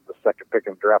because of the second pick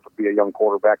in the draft would be a young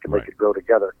quarterback and they could grow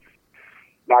together.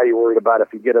 Now you're worried about if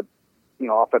you get a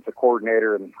offensive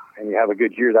coordinator and you have a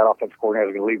good year, that offensive coordinator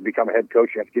is going to leave and become a head coach.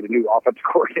 You have to get a new offensive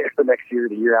coordinator the next year,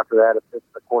 the year after that. If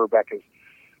the quarterback is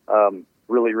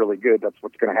really, really good, that's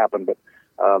what's going to happen. But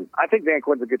I think Dan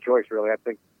Quinn's a good choice, really. I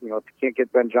think, if you can't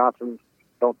get Ben Johnson,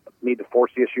 don't need to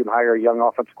force the issue and hire a young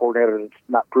offensive coordinator that's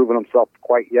not proven himself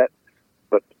quite yet.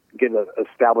 But get an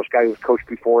established guy who's coached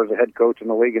before as a head coach in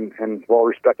the league and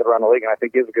well-respected around the league, and I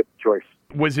think is a good choice.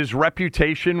 Was his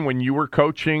reputation when you were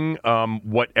coaching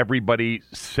what everybody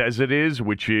says it is,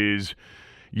 which is,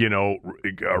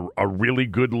 a really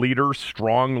good leader,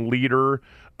 strong leader,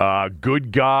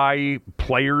 good guy,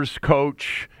 players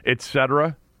coach,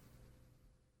 etc.?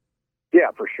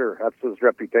 Yeah, for sure. That's his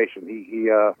reputation.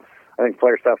 I think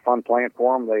players have fun playing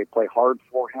for him. They play hard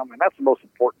for him, and that's the most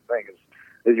important thing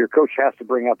is your coach has to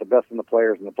bring out the best in the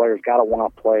players, and the players got to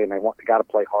want to play, and they got to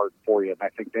play hard for you. And I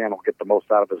think Dan will get the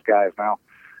most out of his guys now.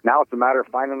 Now it's a matter of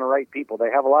finding the right people. They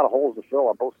have a lot of holes to fill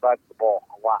on both sides of the ball,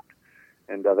 a lot.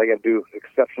 And they got to do an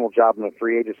exceptional job in the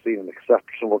free agency and an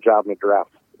exceptional job in the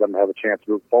draft for them to have a chance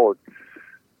to move forward.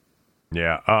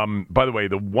 Yeah. By the way,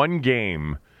 the one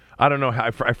game, I don't know,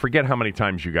 I forget how many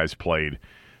times you guys played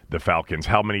the Falcons,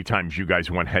 how many times you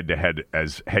guys went head-to-head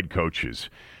as head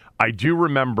coaches. I do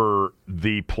remember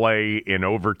the play in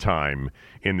overtime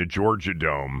in the Georgia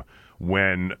Dome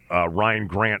when Ryan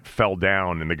Grant fell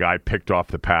down and the guy picked off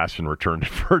the pass and returned it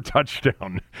for a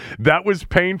touchdown. That was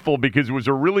painful because it was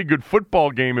a really good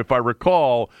football game, if I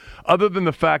recall, other than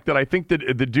the fact that I think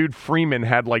that the dude Freeman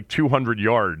had like 200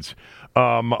 yards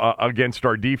against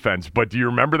our defense. But do you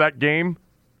remember that game?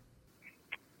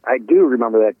 I do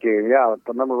remember that game, yeah. I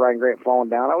remember Ryan Grant falling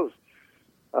down. That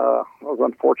was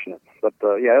unfortunate. But,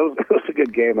 yeah, it was a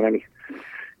good game. And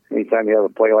anytime you have a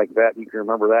play like that, you can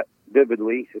remember that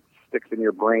vividly. It sticks in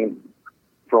your brain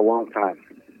for a long time.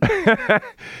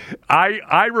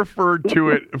 I referred to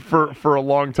it for a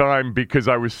long time because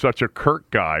I was such a Kirk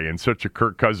guy and such a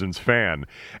Kirk Cousins fan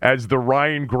as the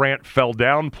Ryan Grant fell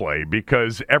down play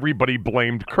because everybody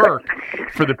blamed Kirk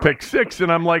for the pick six.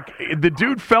 And I'm like, the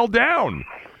dude fell down.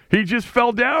 He just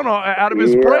fell down out of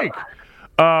his break.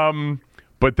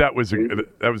 But that was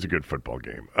a good football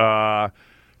game.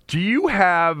 Do you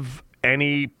have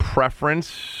any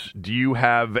preference? Do you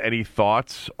have any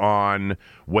thoughts on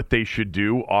what they should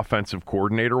do offensive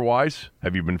coordinator-wise?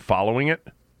 Have you been following it?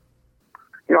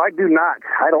 I do not.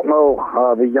 I don't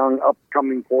know the young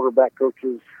upcoming quarterback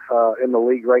coaches in the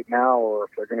league right now, or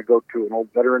if they're going to go to an old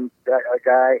veteran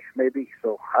guy maybe.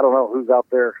 So I don't know who's out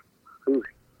there, who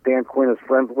Dan Quinn is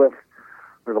friends with.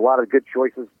 There's a lot of good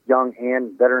choices, young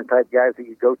and veteran-type guys that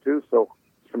you go to, so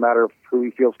it's a matter of who he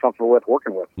feels comfortable with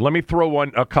working with. Let me throw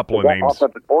a couple of names. That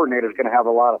offensive coordinator is going to have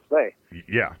a lot of say.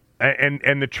 Yeah,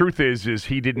 and the truth is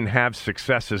he didn't have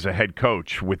success as a head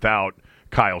coach without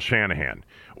Kyle Shanahan,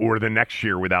 or the next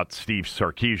year without Steve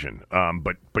Sarkisian.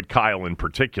 But Kyle in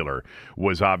particular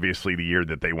was obviously the year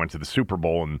that they went to the Super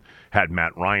Bowl and had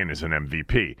Matt Ryan as an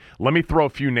MVP. Let me throw a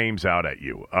few names out at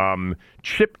you.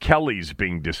 Chip Kelly's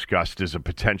being discussed as a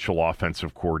potential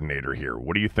offensive coordinator here.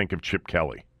 What do you think of Chip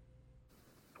Kelly?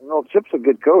 Well, Chip's a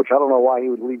good coach. I don't know why he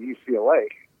would leave UCLA.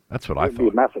 That's what I thought. It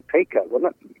would be a massive pay cut,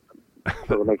 wouldn't it? That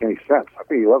doesn't make any sense. I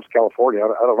think he loves California. I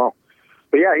don't know.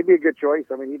 But, yeah, he'd be a good choice.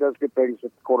 I mean, he does good things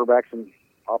with quarterbacks and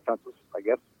offenses, I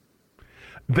guess.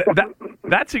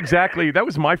 That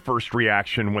was my first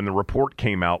reaction when the report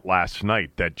came out last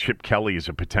night that Chip Kelly is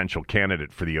a potential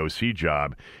candidate for the OC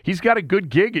job. He's got a good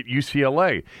gig at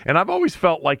UCLA, and I've always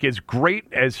felt like as great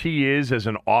as he is as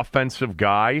an offensive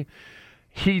guy,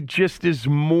 he just is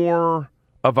more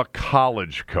of a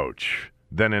college coach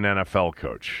than an NFL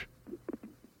coach.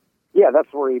 Yeah,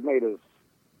 that's where he's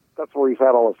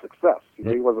had all his success. You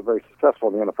know, he wasn't very successful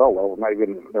in the NFL level, not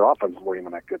even their offense wasn't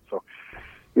even that good. So,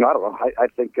 you know, I don't know. I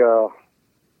think,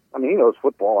 I mean, he knows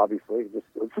football, obviously.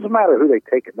 It doesn't matter who they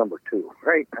take at number 2,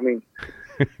 right? I mean,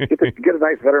 get a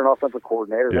nice veteran offensive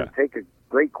coordinator, then take a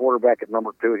great quarterback at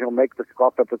number 2. He'll make the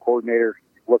offensive coordinator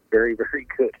look very, very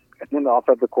good. And then the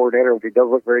offensive coordinator, if he does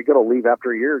look very good, will leave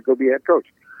after a year and go be a head coach.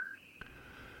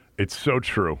 It's so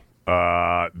true.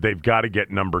 They've got to get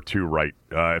number 2 right.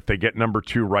 If they get number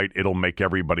 2 right, it'll make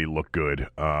everybody look good.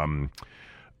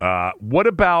 What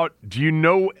about, do you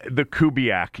know the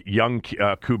Kubiak, young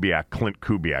Kubiak, Clint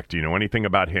Kubiak? Do you know anything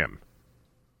about him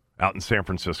out in San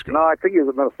Francisco? No, I think he was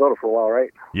in Minnesota for a while,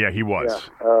 right? Yeah, he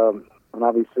was. Yeah. And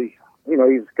obviously, you know,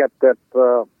 he's got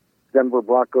that Denver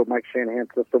Bronco Mike Shanahan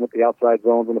system with the outside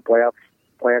zones and the play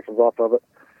actions off of it.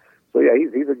 So, yeah,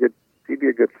 he'd be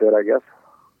a good fit, I guess.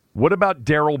 What about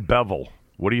Darrell Bevell?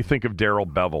 What do you think of Darrell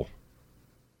Bevell?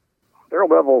 Darrell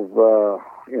Bevell's,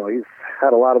 you know, he's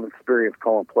had a lot of experience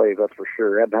calling plays, that's for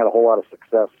sure. He hadn't had a whole lot of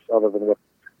success other than with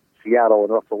Seattle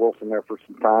and Russell Wilson there for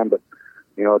some time, but,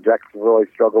 you know, Jacksonville really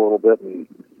struggled a little bit. And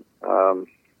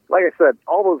like I said,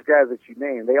 all those guys that you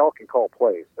named, they all can call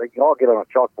plays. They can all get on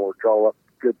a chalkboard, draw up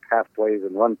good pass plays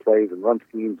and run schemes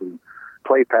and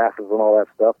play passes and all that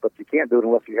stuff, but you can't do it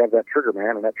unless you have that trigger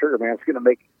man, and that trigger man's going to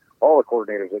make all the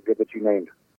coordinators look good that you named.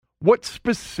 What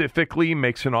specifically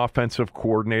makes an offensive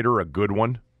coordinator a good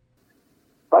one?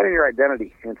 Finding your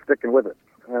identity and sticking with it.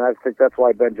 And I think that's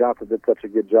why Ben Johnson did such a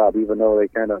good job, even though they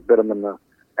kind of bit him in the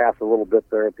ass a little bit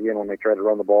there at the end when they tried to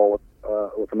run the ball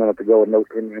with a minute to go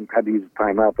and had to use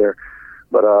time out there.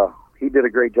 But he did a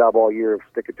great job all year of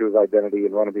sticking to his identity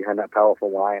and running behind that powerful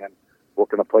line and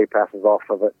working to play passes off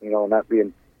of it, you know, and not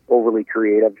being overly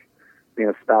creative, being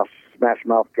a smash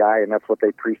mouth guy, and that's what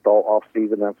they preached all off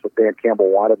season. That's what Dan Campbell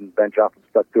wanted, and Ben Johnson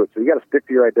stuck to it. So you got to stick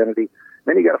to your identity.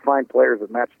 Then you got to find players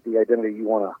that match the identity you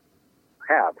want to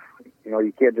have. You know,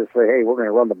 you can't just say, "Hey, we're going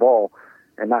to run the ball,"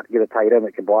 and not get a tight end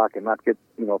that can block, and not get,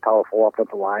 you know, a powerful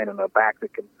offensive line and a back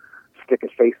that can stick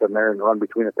his face in there and run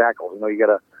between the tackles. You know, you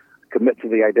got to commit to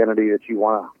the identity that you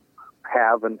want to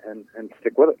have and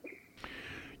stick with it.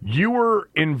 You were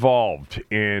involved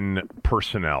in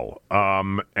personnel,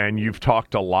 and you've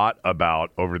talked a lot about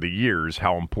over the years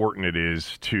how important it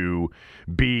is to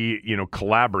be, you know,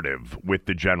 collaborative with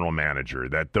the general manager.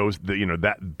 That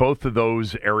that both of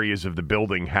those areas of the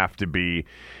building have to be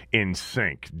in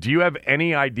sync. Do you have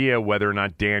any idea whether or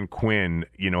not Dan Quinn,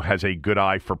 you know, has a good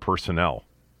eye for personnel?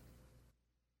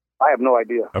 I have no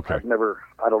idea. Okay.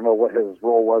 I don't know what his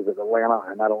role was at Atlanta,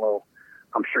 and I don't know.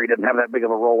 I'm sure he didn't have that big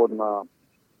of a role in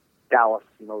Dallas,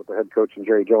 you know, with the head coach and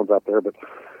Jerry Jones out there, but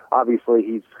obviously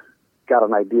he's got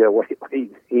an idea what he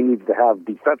needs to have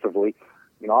defensively.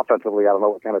 You know, offensively, I don't know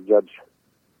what kind of judge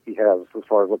he has as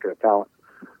far as looking at talent.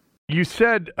 You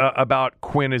said about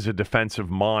Quinn as a defensive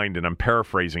mind, and I'm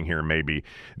paraphrasing here maybe,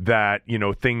 that, you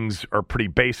know, things are pretty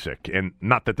basic, and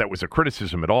not that was a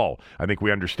criticism at all. I think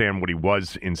we understand what he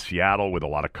was in Seattle with a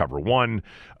lot of cover one,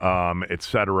 et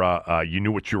cetera. You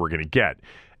knew what you were going to get.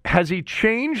 Has he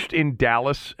changed in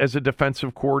Dallas as a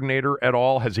defensive coordinator at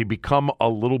all? Has he become a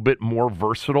little bit more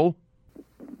versatile?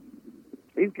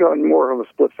 He's gotten more of a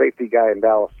split safety guy in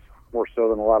Dallas, more so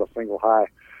than a lot of single high,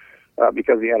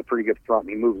 because he had a pretty good front and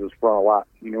he moves his front a lot.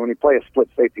 You know, when you play a split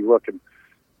safety look, and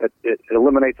it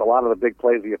eliminates a lot of the big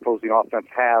plays the opposing offense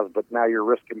has, but now you're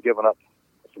risking giving up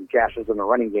some gashes in the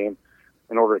running game.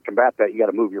 In order to combat that, you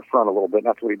got to move your front a little bit, and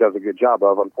that's what he does a good job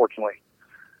of. Unfortunately,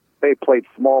 they played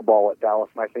small ball at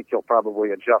Dallas, and I think he'll probably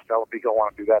adjust. I don't think he'll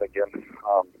want to do that again.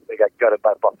 They got gutted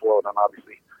by Buffalo, and then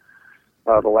obviously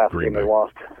the last game they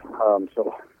lost,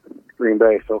 so Green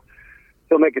Bay. So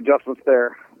he'll make adjustments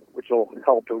there, which will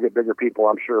help to get bigger people,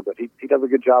 I'm sure. But he does a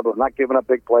good job of not giving up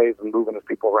big plays and moving his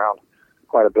people around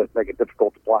quite a bit, make it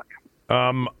difficult to block.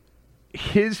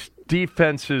 His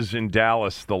defenses in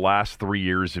Dallas the last 3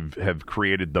 years have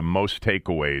created the most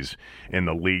takeaways in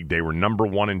the league. They were number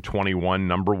 1 in 21,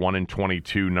 number 1 in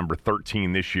 22, number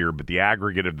 13 this year. But the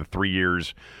aggregate of the 3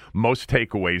 years, most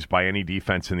takeaways by any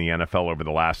defense in the NFL over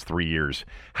the last 3 years.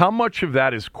 How much of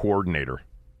that is coordinator?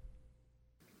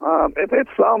 It's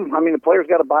some. I mean, the players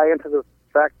got to buy into the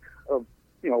fact of,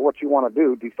 you know, what you want to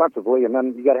do defensively, and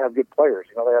then you got to have good players.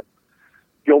 You know, they had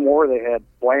Gilmore, they had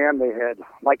Bland, they had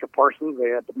Micah Parsons, they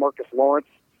had Demarcus Lawrence,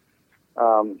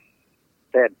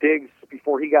 They had Diggs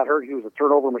before he got hurt. He was a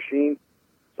turnover machine.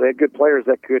 So they had good players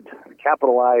that could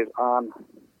capitalize on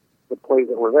the plays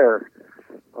that were there.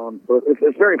 So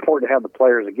it's very important to have the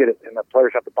players to get it, and the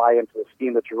players have to buy into the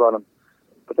scheme that you're running.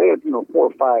 But they had, 4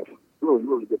 or 5 really,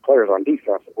 really good players on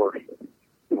defense that were,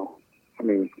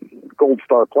 gold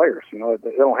star players. They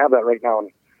don't have that right now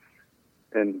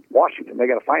in Washington. They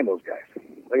got to find those guys.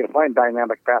 They got to find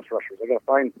dynamic pass rushers. They got to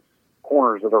find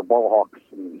corners that are ball hawks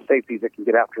and safeties that can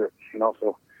get after it.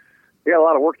 So we got a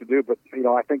lot of work to do. But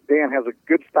I think Dan has a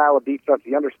good style of defense.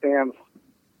 He understands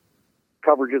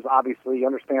coverages. Obviously, he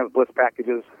understands blitz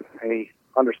packages, and he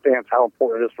understands how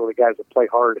important it is for the guys to play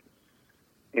hard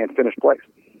and finish plays.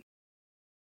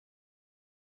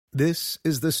 This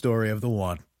is the story of the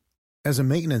one. As a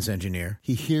maintenance engineer,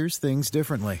 he hears things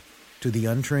differently. To the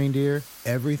untrained ear,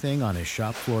 everything on his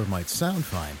shop floor might sound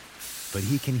fine, but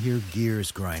he can hear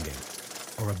gears grinding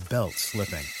or a belt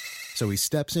slipping. So he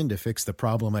steps in to fix the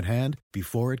problem at hand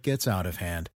before it gets out of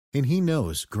hand. And he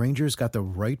knows Grainger's got the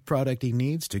right product he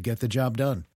needs to get the job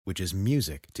done, which is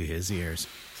music to his ears.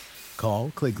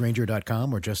 Call, click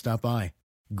Grainger.com, or just stop by.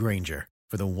 Grainger,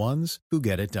 for the ones who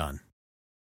get it done.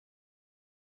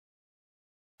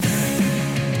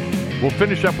 We'll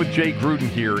finish up with Jay Gruden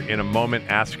here in a moment,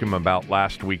 ask him about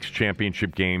last week's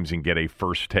championship games and get a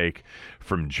first take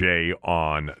from Jay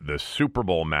on the Super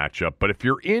Bowl matchup. But if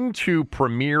you're into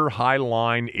premier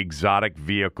high-line exotic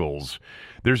vehicles,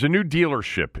 there's a new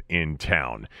dealership in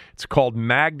town. It's called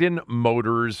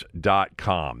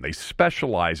MagdenMotors.com. They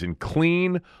specialize in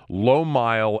clean,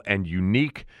 low-mile, and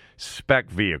unique spec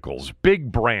vehicles,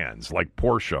 big brands like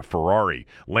Porsche, Ferrari,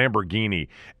 Lamborghini,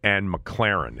 and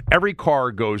McLaren. Every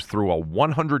car goes through a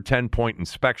 110-point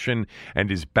inspection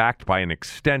and is backed by an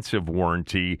extensive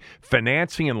warranty.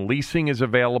 Financing and leasing is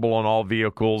available on all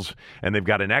vehicles, and they've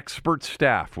got an expert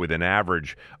staff with an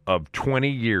average of 20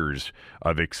 years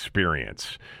of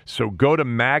experience. So go to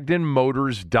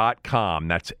MagdenMotors.com.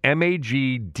 That's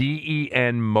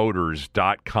MAGDEN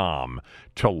Motors.com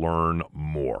to learn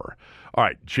more. All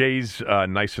right, Jay's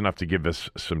nice enough to give us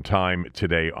some time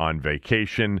today on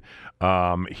vacation.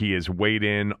 He has weighed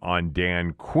in on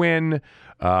Dan Quinn,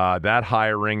 that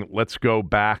hiring. Let's go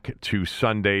back to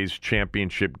Sunday's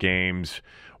championship games.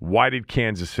 Why did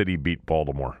Kansas City beat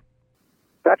Baltimore?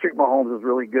 Patrick Mahomes is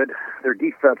really good. Their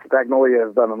defense, Spagnuolo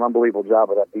has done an unbelievable job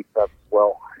of that defense as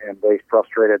well, and they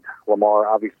frustrated Lamar,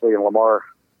 obviously, and Lamar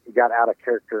got out of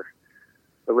character.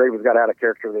 The Ravens got out of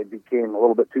character. They became a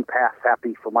little bit too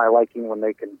pass-happy for my liking when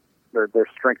they can. Their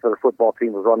strength of their football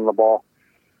team was running the ball.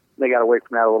 They got away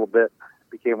from that a little bit,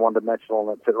 became one-dimensional,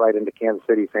 and it fit right into Kansas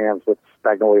City's hands with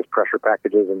Spagnuolo's pressure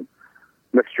packages and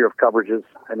mixture of coverages.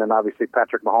 And then obviously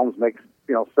Patrick Mahomes makes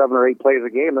 7 or 8 plays a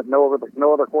game that no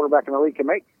other quarterback in the league can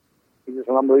make. He's just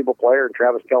an unbelievable player, and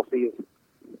Travis Kelce is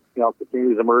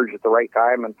continues to emerge at the right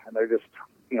time, and they're just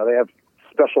they have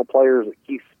special players at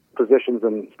key positions,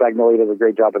 and Spagnuolo does a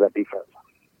great job of that defense.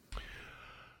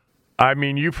 I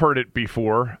mean, you've heard it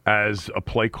before as a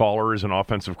play caller, as an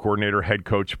offensive coordinator, head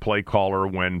coach, play caller,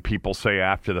 when people say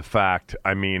after the fact,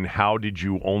 I mean, how did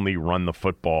you only run the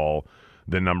football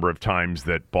the number of times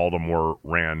that Baltimore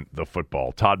ran the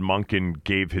football? Todd Monken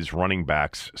gave his running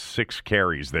backs 6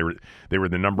 carries. They were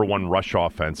the number 1 rush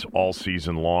offense all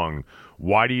season long.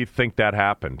 Why do you think that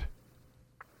happened?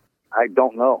 I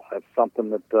don't know. That's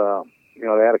something that,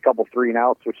 they had a couple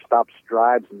 3-and-outs, which stops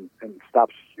drives and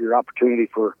stops your opportunity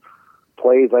for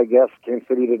plays, I guess. Kansas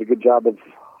City did a good job of,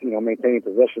 maintaining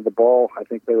possession of the ball. I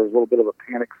think there was a little bit of a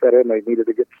panic set in. They needed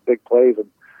to get some big plays, and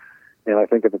I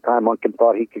think at the time Monken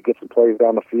thought he could get some plays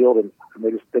down the field, and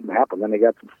they just didn't happen. Then they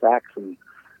got some sacks and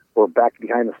were back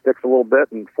behind the sticks a little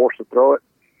bit and forced to throw it.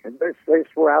 And they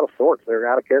just were out of sorts. They were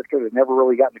out of character. They never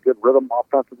really got in a good rhythm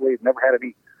offensively. Never had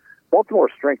any.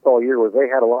 Baltimore's strength all year was they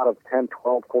had a lot of 10,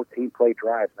 12, 14-play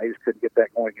drives, and they just couldn't get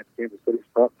that going against Kansas City's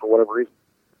front for whatever reason.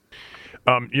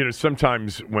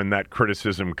 Sometimes when that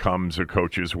criticism comes a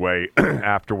coach's way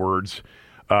afterwards,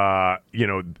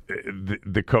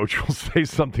 the coach will say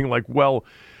something like, well,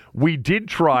 we did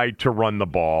try to run the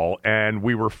ball, and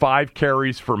we were 5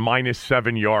 carries for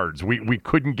 -7 yards. We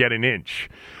couldn't get an inch.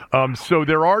 So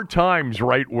there are times,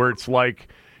 right, where it's like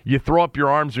you throw up your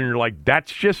arms and you're like,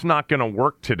 that's just not going to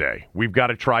work today. We've got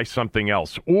to try something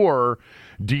else. Or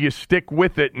do you stick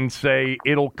with it and say,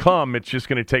 it'll come, it's just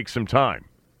going to take some time?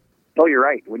 No, you're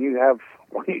right. When you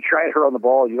try to run the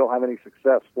ball, you don't have any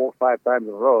success 4 or 5 times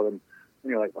in a row, then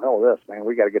you're like, well, hell of this, man.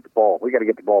 We got to get the ball. We got to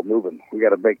get the ball moving. We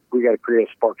got to create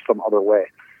a spark some other way.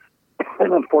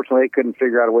 And unfortunately, they couldn't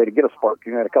figure out a way to get a spark.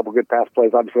 Had a couple good pass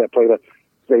plays. Obviously, that play to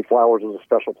Zay Flowers was a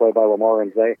special play by Lamar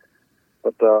and Zay.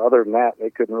 But other than that, they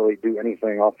couldn't really do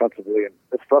anything offensively, and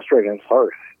it's frustrating. It's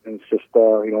hard, and it's just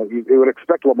you would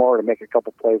expect Lamar to make a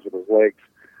couple plays with his legs,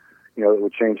 that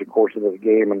would change the course of the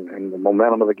game and the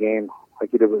momentum of the game, like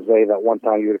he did with Zay that one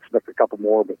time. You would expect a couple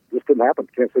more, but this didn't happen.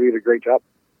 Kansas City did a great job.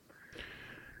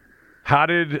 How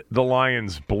did the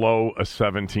Lions blow a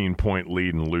 17-point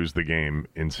lead and lose the game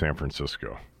in San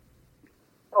Francisco?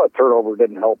 Well, a turnover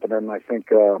didn't help, and then I think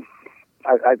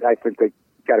I think they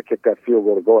got to kick that field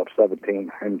goal to go up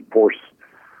 17 and force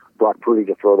Brock Purdy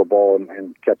to throw the ball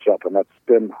and catch up. And that's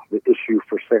been the issue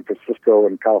for San Francisco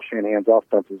and Kyle Shanahan's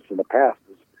offenses in the past,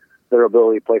 is their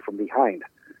ability to play from behind.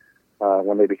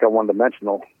 When they become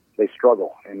one-dimensional, they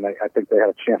struggle. And I think they had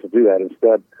a chance to do that.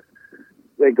 Instead,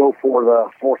 they go for the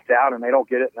fourth down and they don't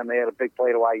get it. And then they had a big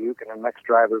play to Ayuk. And then the next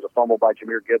drive, there's a fumble by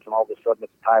Jahmyr Gibbs. And all of a sudden,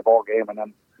 it's a tie ball game. And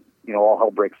then, all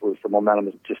hell breaks loose. The momentum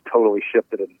is just totally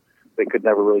shifted, and they could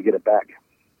never really get it back.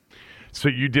 So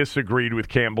you disagreed with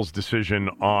Campbell's decision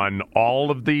on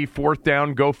all of the fourth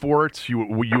down go-for-its? You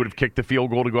would have kicked the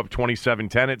field goal to go up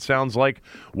 27-10, it sounds like.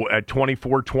 At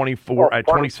 24-24, at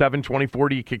 27-24,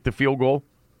 do you kick the field goal?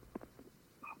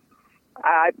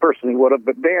 I personally would have,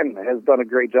 but Dan has done a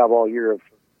great job all year of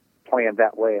playing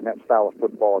that way and that style of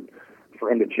football. And for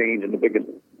him to change in the biggest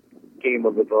game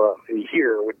of the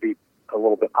year would be a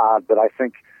little bit odd, but I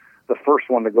think the first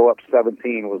one to go up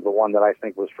 17 was the one that I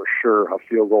think was for sure a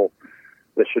field goal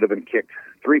that should have been kicked.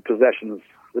 3 possessions.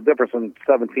 The difference in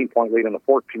 17-point lead and a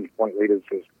 14-point lead is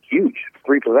huge. It's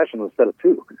 3 possessions instead of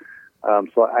 2.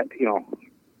 So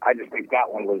I just think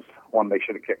that one was one they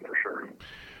should have kicked for sure.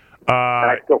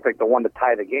 And I still think the one to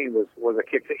tie the game was a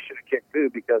kick they should have kicked too,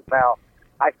 because now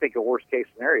I think a worst case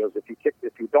scenario is if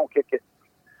you don't kick it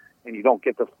and you don't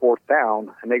get the fourth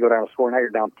down and they go down to score, now you're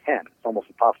down 10. It's almost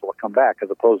impossible to come back, as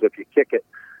opposed to if you kick it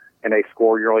and they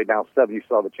score, you're only down 7, you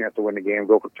still have a chance to win the game,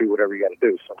 go for 2, whatever you got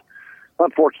to do. So,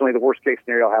 unfortunately, the worst-case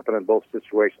scenario happened in both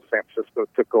situations. San Francisco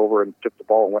took over and took the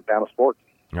ball and went down to sports.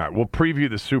 All right, we'll preview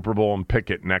the Super Bowl and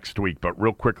pick it next week, but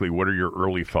real quickly, what are your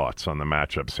early thoughts on the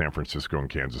matchup, San Francisco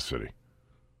and Kansas City?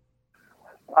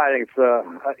 I think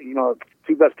it's,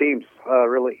 two best teams,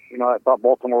 really. I thought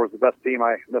Baltimore was the best team.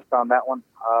 I missed on that one.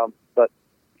 But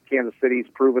Kansas City's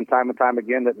proven time and time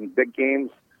again that in big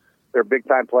games, their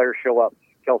big-time players show up.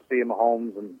 Kelsey and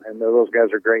Mahomes, and those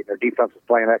guys are great. Their defense is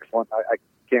playing excellent. I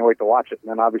can't wait to watch it. And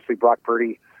then obviously Brock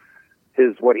Purdy,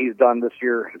 what he's done this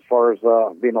year as far as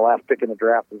being the last pick in the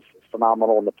draft is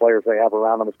phenomenal, and the players they have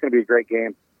around them. It's going to be a great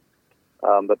game.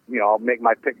 But I'll make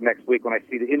my pick next week when I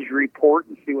see the injury report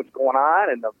and see what's going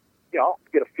on, and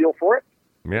get a feel for it.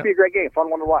 Yeah. It'll be a great game, fun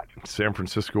one to watch. San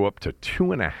Francisco up to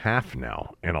 2.5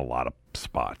 now in a lot of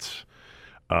spots.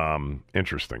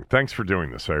 Interesting. Thanks for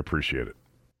doing this. I appreciate it.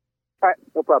 All right,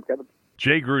 no problem, Kevin.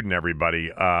 Jay Gruden,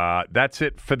 everybody. That's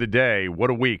it for the day.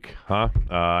 What a week, huh?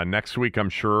 Next week, I'm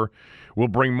sure, we'll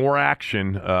bring more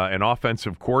action, an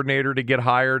offensive coordinator to get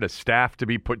hired, a staff to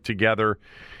be put together,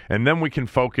 and then we can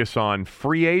focus on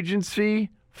free agency,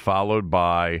 followed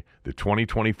by the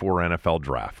 2024 NFL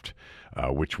Draft,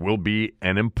 which will be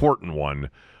an important one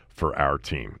for our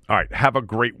team. All right, have a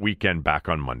great weekend. Back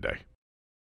on Monday.